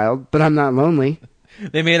have a child, but I'm not lonely.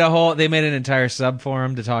 They made an entire sub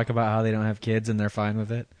forum to talk about how they don't have kids and they're fine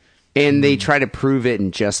with it. And they try to prove it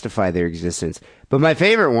and justify their existence. But my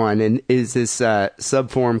favorite one is this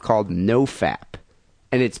subforum called NoFap.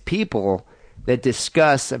 And it's people that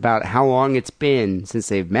discuss about how long it's been since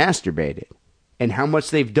they've masturbated, and how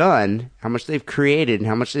much they've done, how much they've created, and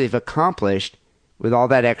how much they've accomplished with all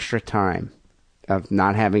that extra time of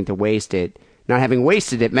not having wasted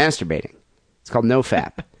it masturbating. It's called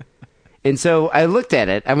NoFap. And so I looked at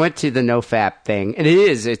it. I went to the NoFap thing, and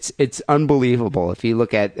it's unbelievable. If you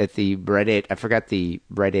look at the Reddit, I forgot the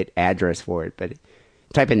Reddit address for it, but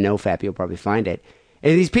type in NoFap, you'll probably find it.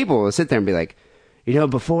 And these people will sit there and be like,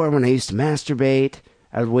 before when I used to masturbate,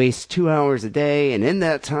 I would waste 2 hours a day, and in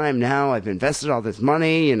that time now I've invested all this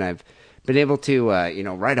money, and I've been able to,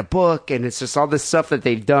 write a book, and it's just all this stuff that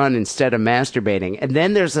they've done instead of masturbating. And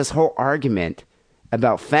then there's this whole argument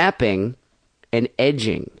about fapping and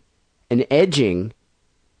edging. And edging,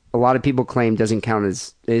 a lot of people claim isn't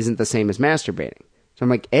the same as masturbating. So I'm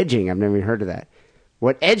like, edging, I've never even heard of that.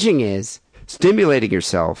 What edging is, stimulating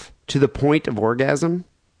yourself to the point of orgasm,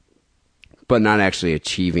 but not actually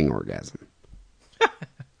achieving orgasm.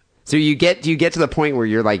 So you get to the point where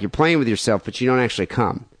you're playing with yourself, but you don't actually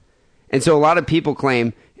come. And so a lot of people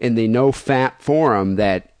claim in the NoFap forum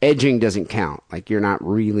that edging doesn't count. Like you're not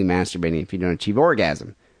really masturbating if you don't achieve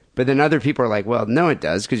orgasm. But then other people are like, well, no, it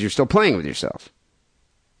does, because you're still playing with yourself.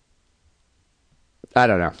 I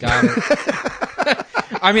don't know. Got it.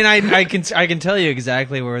 I mean, I can tell you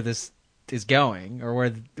exactly where this is going,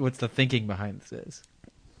 or what's the thinking behind this is.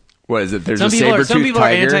 What is it? There's some a saber-toothed tiger. Some people are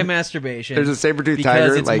anti-masturbation. There's a saber-toothed tiger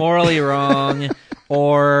because it's morally wrong,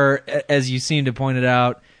 or as you seem to point it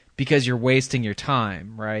out, because you're wasting your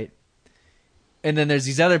time, right? And then there's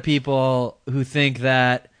these other people who think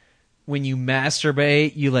that when you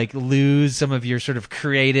masturbate, you lose some of your sort of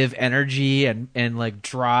creative energy and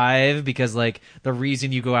drive, because the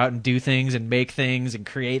reason you go out and do things and make things and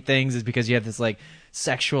create things is because you have this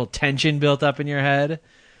sexual tension built up in your head.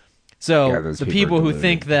 So the people who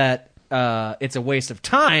think that it's a waste of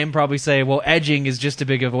time probably say, well, edging is just as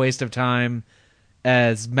big of a waste of time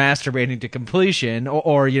as masturbating to completion,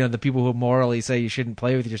 or the people who morally say you shouldn't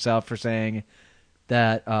play with yourself for saying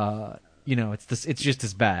that it's just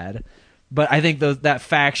as bad. But I think that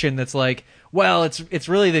faction that's like, well, it's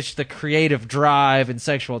really the creative drive and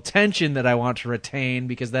sexual tension that I want to retain,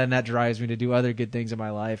 because then that drives me to do other good things in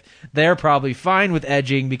my life. They're probably fine with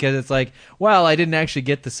edging because it's like, well, I didn't actually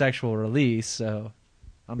get the sexual release, so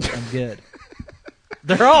I'm good.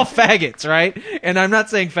 They're all faggots, right? And I'm not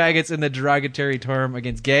saying faggots in the derogatory term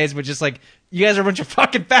against gays, but just like, you guys are a bunch of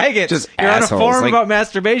fucking faggots. Just You're assholes. on a forum Like, about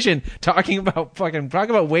masturbation, talking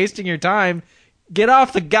about wasting your time. Get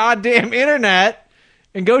off the goddamn internet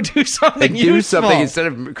and go do something and useful. do something instead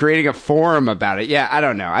of creating a forum about it. Yeah, I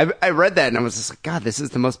don't know. I read that and I was just like, God, this is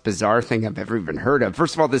the most bizarre thing I've ever even heard of.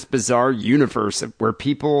 First of all, this bizarre universe where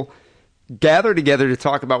people gather together to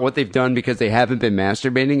talk about what they've done because they haven't been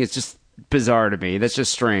masturbating. It's just bizarre to me. That's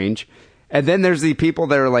just strange. And then there's the people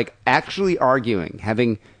that are like actually arguing,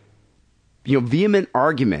 having, vehement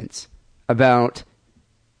arguments about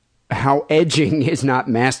how edging is not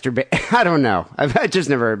masturbation. I don't know. I've just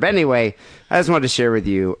never heard. But anyway, I just wanted to share with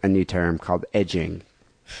you a new term called edging.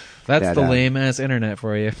 That's the lame ass internet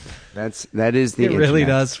for you. That is the It really internet.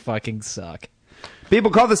 does fucking suck.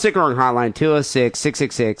 People, call the Sick and Wrong hotline,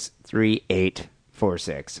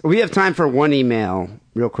 206-666-3846. We have time for one email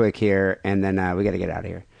real quick here, and then we got to get out of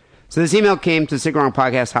here. So this email came to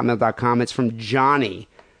sickandwrongpodcast@hotmail.com. It's from Johnny.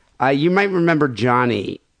 You might remember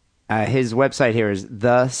Johnny. His website here is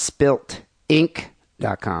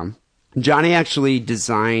thespiltinc.com. Johnny actually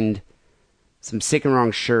designed some Sick and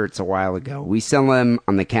Wrong shirts a while ago. We sell them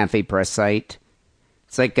on the Cafe Press site.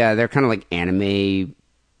 It's like they're kind of like anime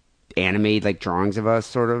like drawings of us,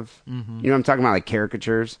 sort of. Mm-hmm. You know what I'm talking about, like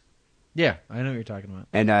caricatures. Yeah, I know what you're talking about.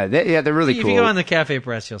 And they're really cool. If you go on the Cafe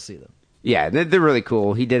Press, you'll see them. Yeah, they're really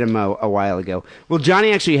cool. He did them a while ago. Well,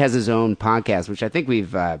 Johnny actually has his own podcast, which I think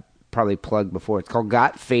we've probably plugged before. It's called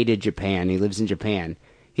Got Faded Japan. He lives in Japan.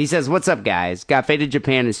 He says, "What's up, guys? Got Faded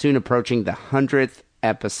Japan is soon approaching the 100th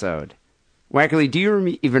episode." Wackerly, do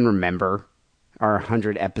you even remember our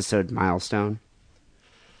 100 episode milestone?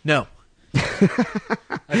 No. I've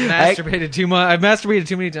masturbated too much. I've masturbated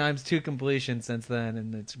too many times to completion since then,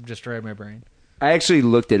 and it's destroyed my brain. I actually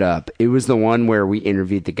looked it up. It was the one where we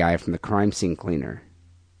interviewed the guy from the Crime Scene Cleaner.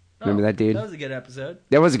 Remember that dude? That was a good episode.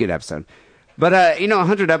 That was a good episode. But,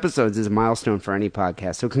 100 episodes is a milestone for any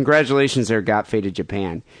podcast. So congratulations there, Got Faded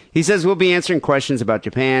Japan. He says we'll be answering questions about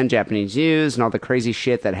Japan, Japanese news, and all the crazy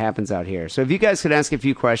shit that happens out here. So if you guys could ask a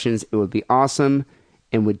few questions, it would be awesome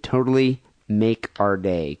and would totally make our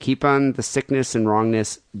day. Keep on the sickness and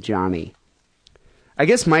wrongness, Johnny. I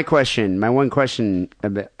guess my one question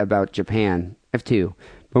about Japan, I have two,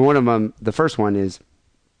 but one of them, the first one is,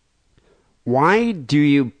 why do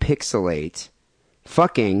you pixelate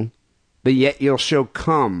fucking, but yet you'll show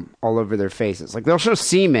cum all over their faces? Like, they'll show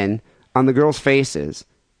semen on the girls' faces,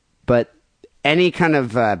 but any kind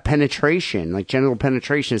of penetration, like genital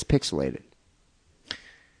penetration, is pixelated.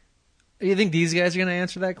 You think these guys are going to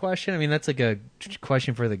answer that question? I mean, that's like a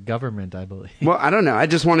question for the government, I believe. Well, I don't know. I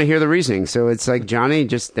just want to hear the reasoning. So it's like, Johnny,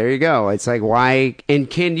 just there you go. It's like, why? And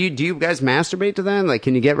do you guys masturbate to that? Like,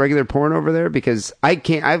 can you get regular porn over there? Because I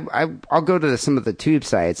can't. I'll go to some of the tube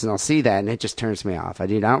sites and I'll see that, and it just turns me off. I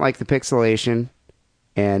do not like the pixelation.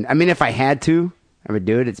 And I mean, if I had to, I would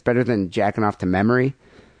do it. It's better than jacking off to memory,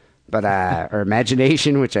 but or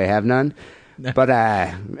imagination, which I have none. But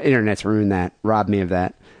internet's ruined that, robbed me of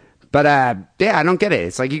that. But, yeah, I don't get it.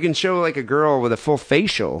 It's like you can show, like, a girl with a full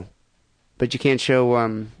facial, but you can't show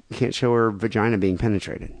her vagina being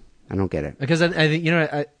penetrated. I don't get it. Because I think,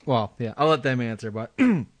 well, yeah, I'll let them answer, but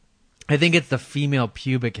I think it's the female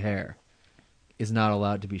pubic hair is not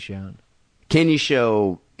allowed to be shown. Can you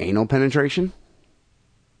show anal penetration?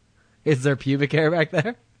 Is there pubic hair back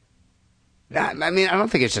there? I mean, I don't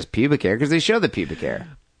think it's just pubic hair, because they show the pubic hair.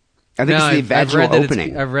 I think it's the vaginal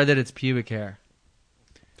opening. I've read that it's pubic hair.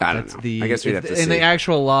 I don't know. I guess we'd have to see. In the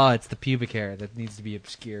actual law, it's the pubic hair that needs to be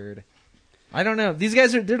obscured. I don't know. These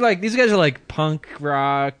guys are like punk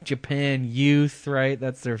rock Japan youth, right?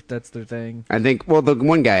 That's their thing. I think. Well, the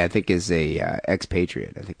one guy I think is a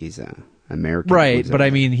expatriate. I think he's American. Right, but I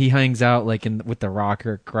mean, he hangs out like with the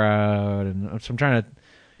rocker crowd, and so I'm trying to.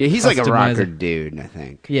 Yeah, he's like a rocker dude. I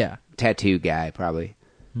think. Yeah, tattoo guy probably.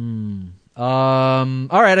 All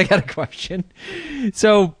right, I got a question.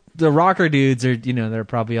 So the rocker dudes are, they're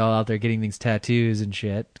probably all out there getting these tattoos and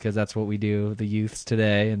shit, because that's what we do, the youths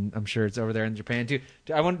today, and I'm sure it's over there in Japan too.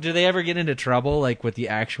 Do they ever get into trouble, like with the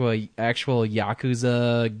actual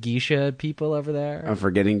Yakuza geisha people over there? I'm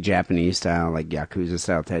forgetting Japanese style, like Yakuza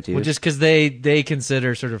style tattoos. Well, just because they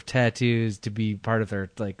consider sort of tattoos to be part of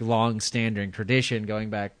their like long-standing tradition going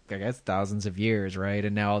back, I guess, thousands of years, right?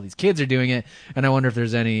 And now all these kids are doing it, and I wonder if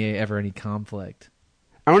there's ever any conflict.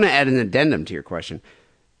 I want to add an addendum to your question.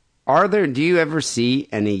 Do you ever see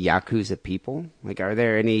any Yakuza people? Like, are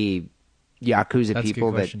there any Yakuza That's a good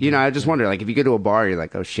people that, question, you know, too. I just wonder, like, if you go to a bar, you're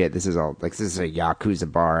like, oh shit, this is a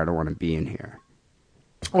Yakuza bar. I don't want to be in here.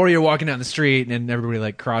 Or you're walking down the street and everybody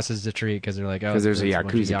like crosses the street because they're like, oh, Because there's a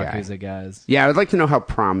bunch of Yakuza guys. Yeah, I would like to know how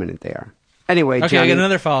prominent they are. Anyway, Okay, Johnny, I got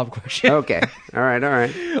another follow-up question. Okay. All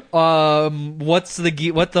right. What's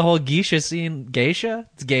the whole geisha scene? Geisha?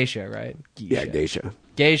 It's geisha, right? Yeah, geisha.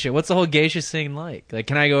 Geisha. What's the whole geisha scene like? Like,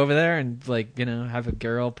 can I go over there and like, you know, have a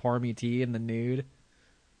girl pour me tea in the nude?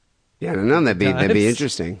 Yeah, I don't know. That'd be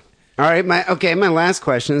interesting. All right, my last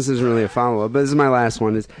question. This isn't really a follow-up, but this is my last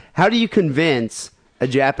one. Is how do you convince a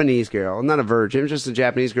Japanese girl, not a virgin, just a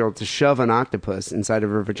Japanese girl, to shove an octopus inside of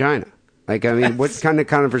her vagina? Like, I mean, what kind of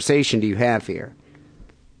conversation do you have here?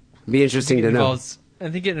 It'd be interesting to know. I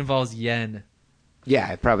think it involves yen.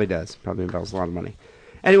 Yeah, it probably does. Probably involves a lot of money.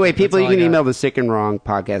 Anyway, people, you can email the Sick and Wrong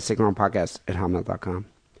podcast, sickandwrongpodcast@hotmail.com.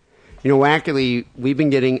 You know, actually, we've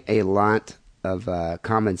been getting a lot of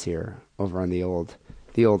comments here over on the old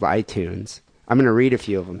iTunes. I'm going to read a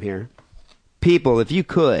few of them here. People, if you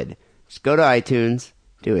could, just go to iTunes,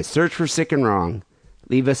 do a search for Sick and Wrong,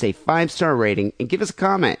 leave us a 5-star rating, and give us a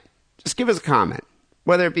comment. Just give us a comment.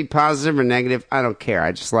 Whether it be positive or negative, I don't care.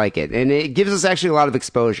 I just like it. And it gives us actually a lot of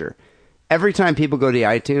exposure. Every time people go to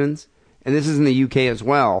iTunes, and this is in the UK as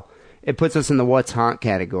well, it puts us in the What's Hot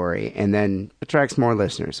category and then attracts more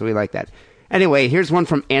listeners. So we like that. Anyway, here's one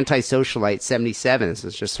from Antisocialite77. This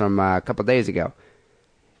is just from a couple days ago.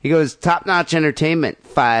 He goes, top-notch entertainment,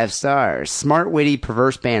 5 stars. Smart, witty,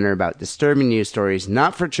 perverse banter about disturbing news stories,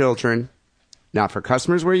 not for children, not for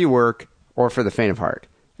customers where you work, or for the faint of heart.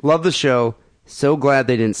 Love the show. So glad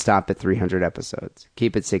they didn't stop at 300 episodes.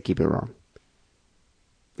 Keep it sick, keep it wrong.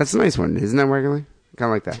 That's a nice one. Isn't that Waggerly? Kind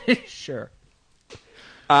of like that. Sure.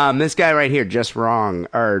 This guy right here, Just Wrong,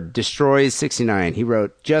 or Destroys69, he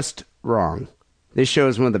wrote, Just Wrong. This show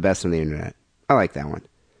is one of the best on the internet. I like that one.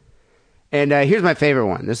 And here's my favorite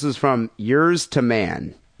one. This is from Yours to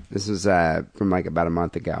Man. This was from like about a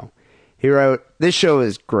month ago. He wrote, this show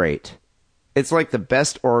is great. It's like the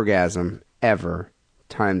best orgasm ever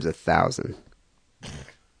times 1,000.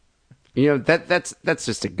 You know, that's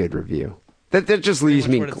just a good review. That just leaves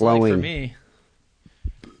me glowing. Like for me.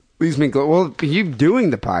 Leaves me glowing. Well, you doing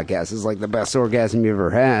the podcast is like the best orgasm you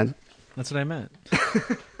ever had. That's what I meant.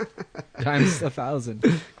 Times 1,000.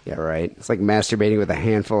 Yeah, right. It's like masturbating with a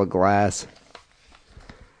handful of glass.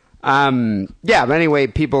 Yeah, but anyway,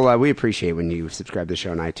 people, we appreciate when you subscribe to the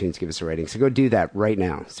show on iTunes, give us a rating. So go do that right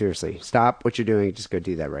now. Seriously. Stop what you're doing. Just go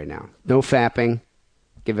do that right now. No fapping.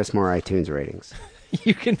 Give us more iTunes ratings.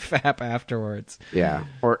 You can fap afterwards. Yeah,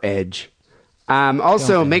 or Edge.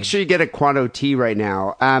 Also, make sure you get a Quado T right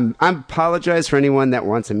now. I apologize for anyone that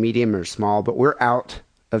wants a medium or small, but we're out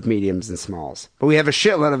of mediums and smalls. But we have a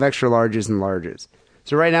shitload of extra larges and larges.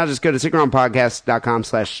 So right now, just go to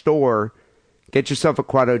sickaroundpodcast.com/store. Get yourself a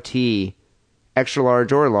Quado T, extra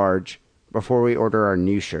large or large, before we order our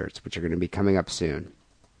new shirts, which are going to be coming up soon.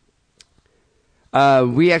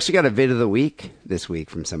 We actually got a vid of the week this week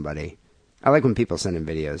from somebody. I like when people send in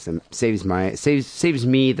videos. It saves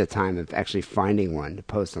me the time of actually finding one to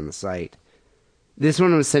post on the site. This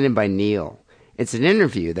one was sent in by Neil. It's an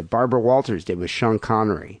interview that Barbara Walters did with Sean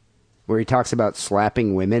Connery, where he talks about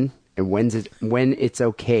slapping women and when it's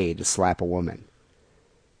okay to slap a woman.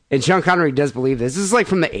 And Sean Connery does believe this. This is like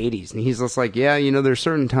from the 80s, and he's just like, yeah, you know, there's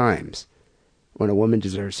certain times when a woman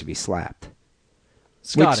deserves to be slapped.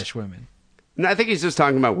 Scottish women. No, I think he's just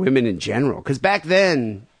talking about women in general. Because back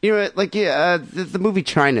then, you know, like the movie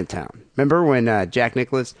Chinatown. Remember when Jack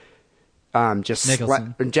Nicholson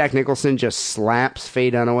just slaps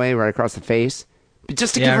Faye Dunaway right across the face, but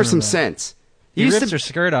just to give her some sense. He rips her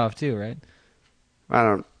skirt off too, right?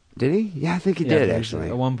 Did he? Yeah, I think he did actually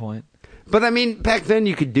at one point. But I mean, back then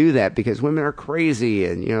you could do that because women are crazy,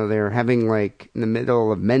 and you know they're having like in the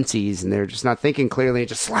middle of menses, and they're just not thinking clearly, and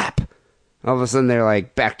just slap. All of a sudden, they're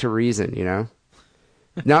like back to reason, you know?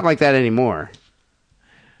 Not like that anymore.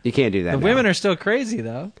 You can't do that. The women are still crazy,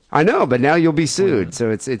 though. I know, but now you'll be sued, so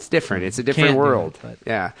it's different. It's a different world.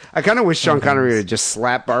 Yeah, I kind of wish Sean Connery would just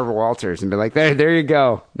slap Barbara Walters and be like, "There you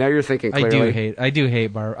go. Now you're thinking clearly." I do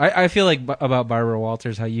hate Barbara. I feel like about Barbara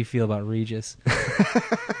Walters how you feel about Regis.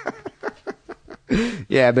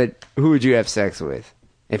 Yeah, but who would you have sex with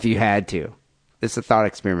if you had to? It's a thought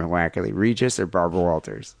experiment, Wackerly. Regis or Barbara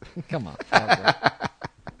Walters? Come on. Barbara.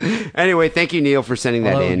 Anyway, thank you, Neil, for sending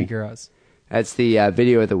that in. That's the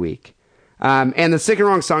video of the week. And the Sick and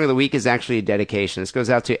Wrong song of the week is actually a dedication. This goes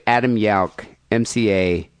out to Adam Yauch,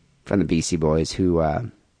 MCA from the BC Boys, who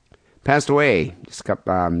passed away just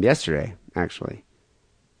yesterday, actually.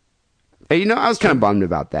 You know, I was kind of bummed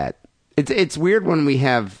about that. It's weird when we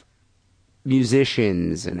have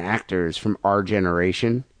musicians and actors from our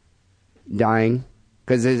generation dying,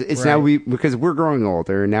 because it's now because we're growing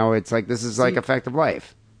older, and now it's like this is like a fact of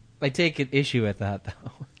life. I take an issue with that,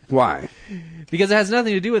 though. Why? Because it has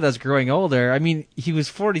nothing to do with us growing older. I mean, he was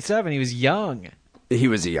 47. He was young. He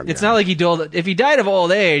was a young guy. It's not like he told... If he died of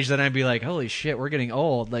old age, then I'd be like, holy shit, we're getting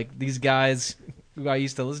old. Like, these guys who I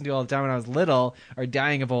used to listen to all the time when I was little are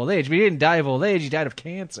dying of old age. But he didn't die of old age. He died of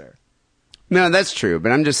cancer. No, that's true.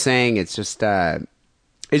 But I'm just saying it's just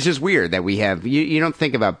weird that we have... You don't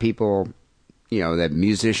think about people, you know, that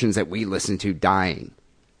musicians that we listen to dying.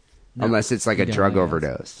 No, unless it's like a drug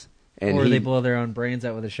overdose. And or they blow their own brains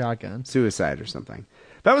out with a shotgun. Suicide or something.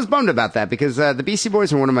 But I was bummed about that because the Beastie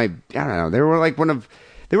Boys were one of my... I don't know. They were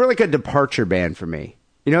like a departure band for me.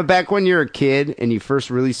 You know, back when you're a kid and you first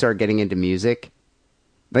really start getting into music,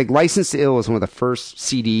 like Licensed to Ill was one of the first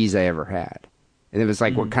CDs I ever had. And it was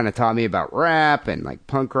like what kind of taught me about rap and like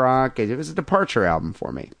punk rock. It was a departure album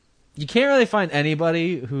for me. You can't really find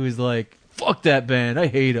anybody who's like, fuck that band, I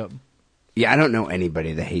hate them. Yeah, I don't know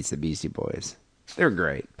anybody that hates the Beastie Boys. They're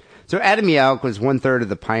great. So Adam Yauch was 1/3 of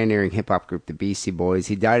the pioneering hip-hop group, the Beastie Boys.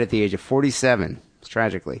 He died at the age of 47,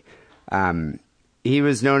 tragically. He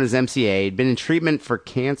was known as MCA. He'd been in treatment for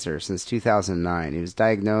cancer since 2009. He was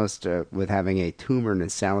diagnosed with having a tumor in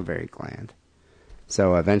his salivary gland.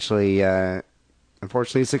 So eventually,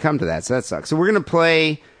 unfortunately, he succumbed to that. So that sucks. So we're going to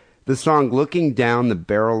play the song Looking Down the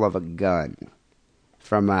Barrel of a Gun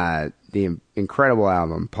from the incredible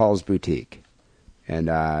album, Paul's Boutique.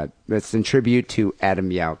 And it's in tribute to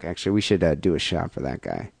Adam Yauch. Actually, we should do a shot for that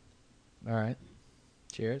guy. All right.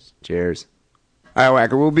 Cheers. Cheers. All right,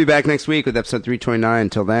 Whacker, we'll be back next week with episode 329.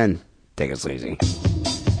 Until then, take it easy.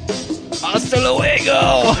 Hasta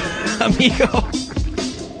luego, amigo.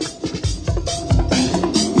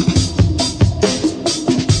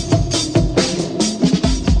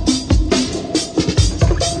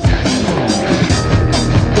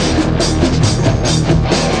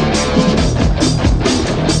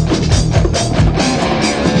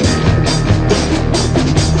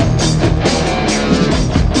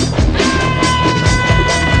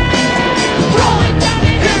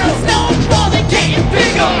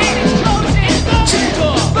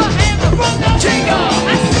 From the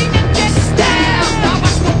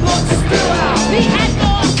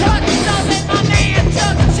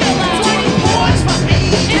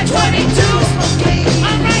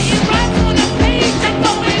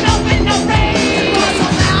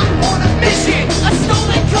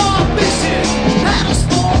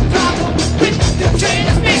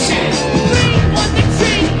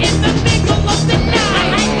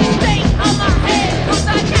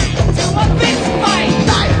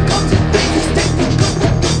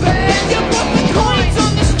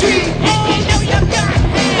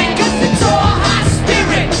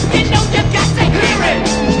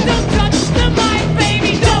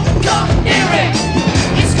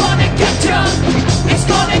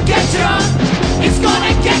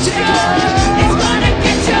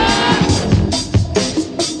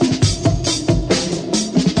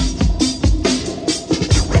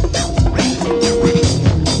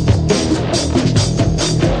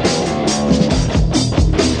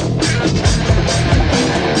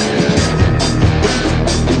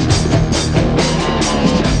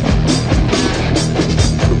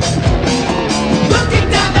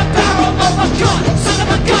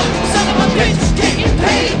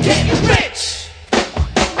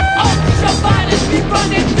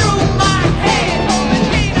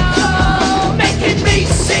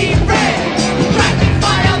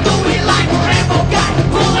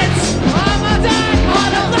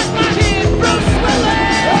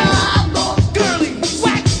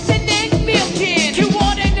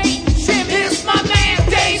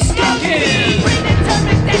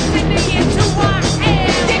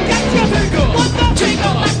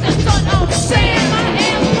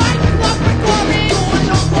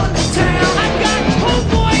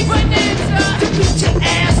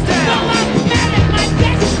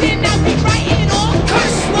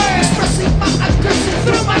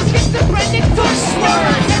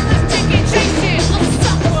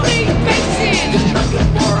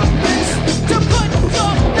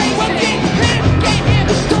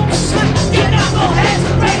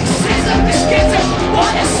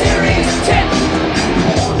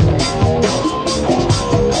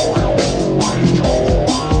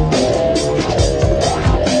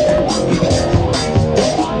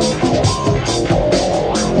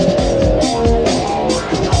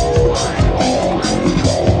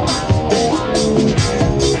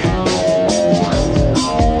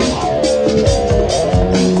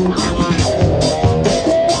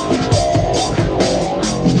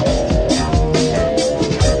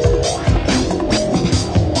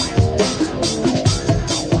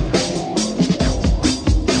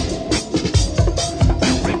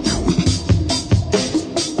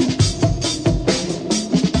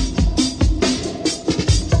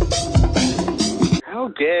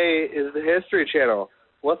gay is the History Channel.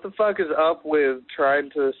 What the fuck is up with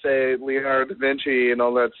trying to say Leonardo da Vinci and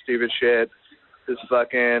all that stupid shit is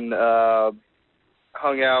fucking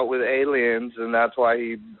hung out with aliens and that's why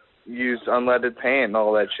he used unleaded paint and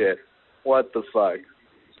all that shit? What the fuck?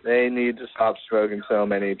 They need to stop smoking so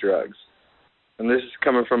many drugs. And this is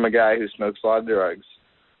coming from a guy who smokes a lot of drugs.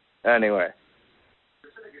 Anyway,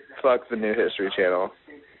 fuck the new History Channel.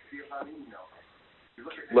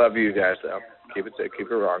 Love you guys, though. Keep it sick, keep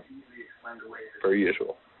it wrong. Per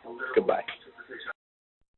usual. Goodbye.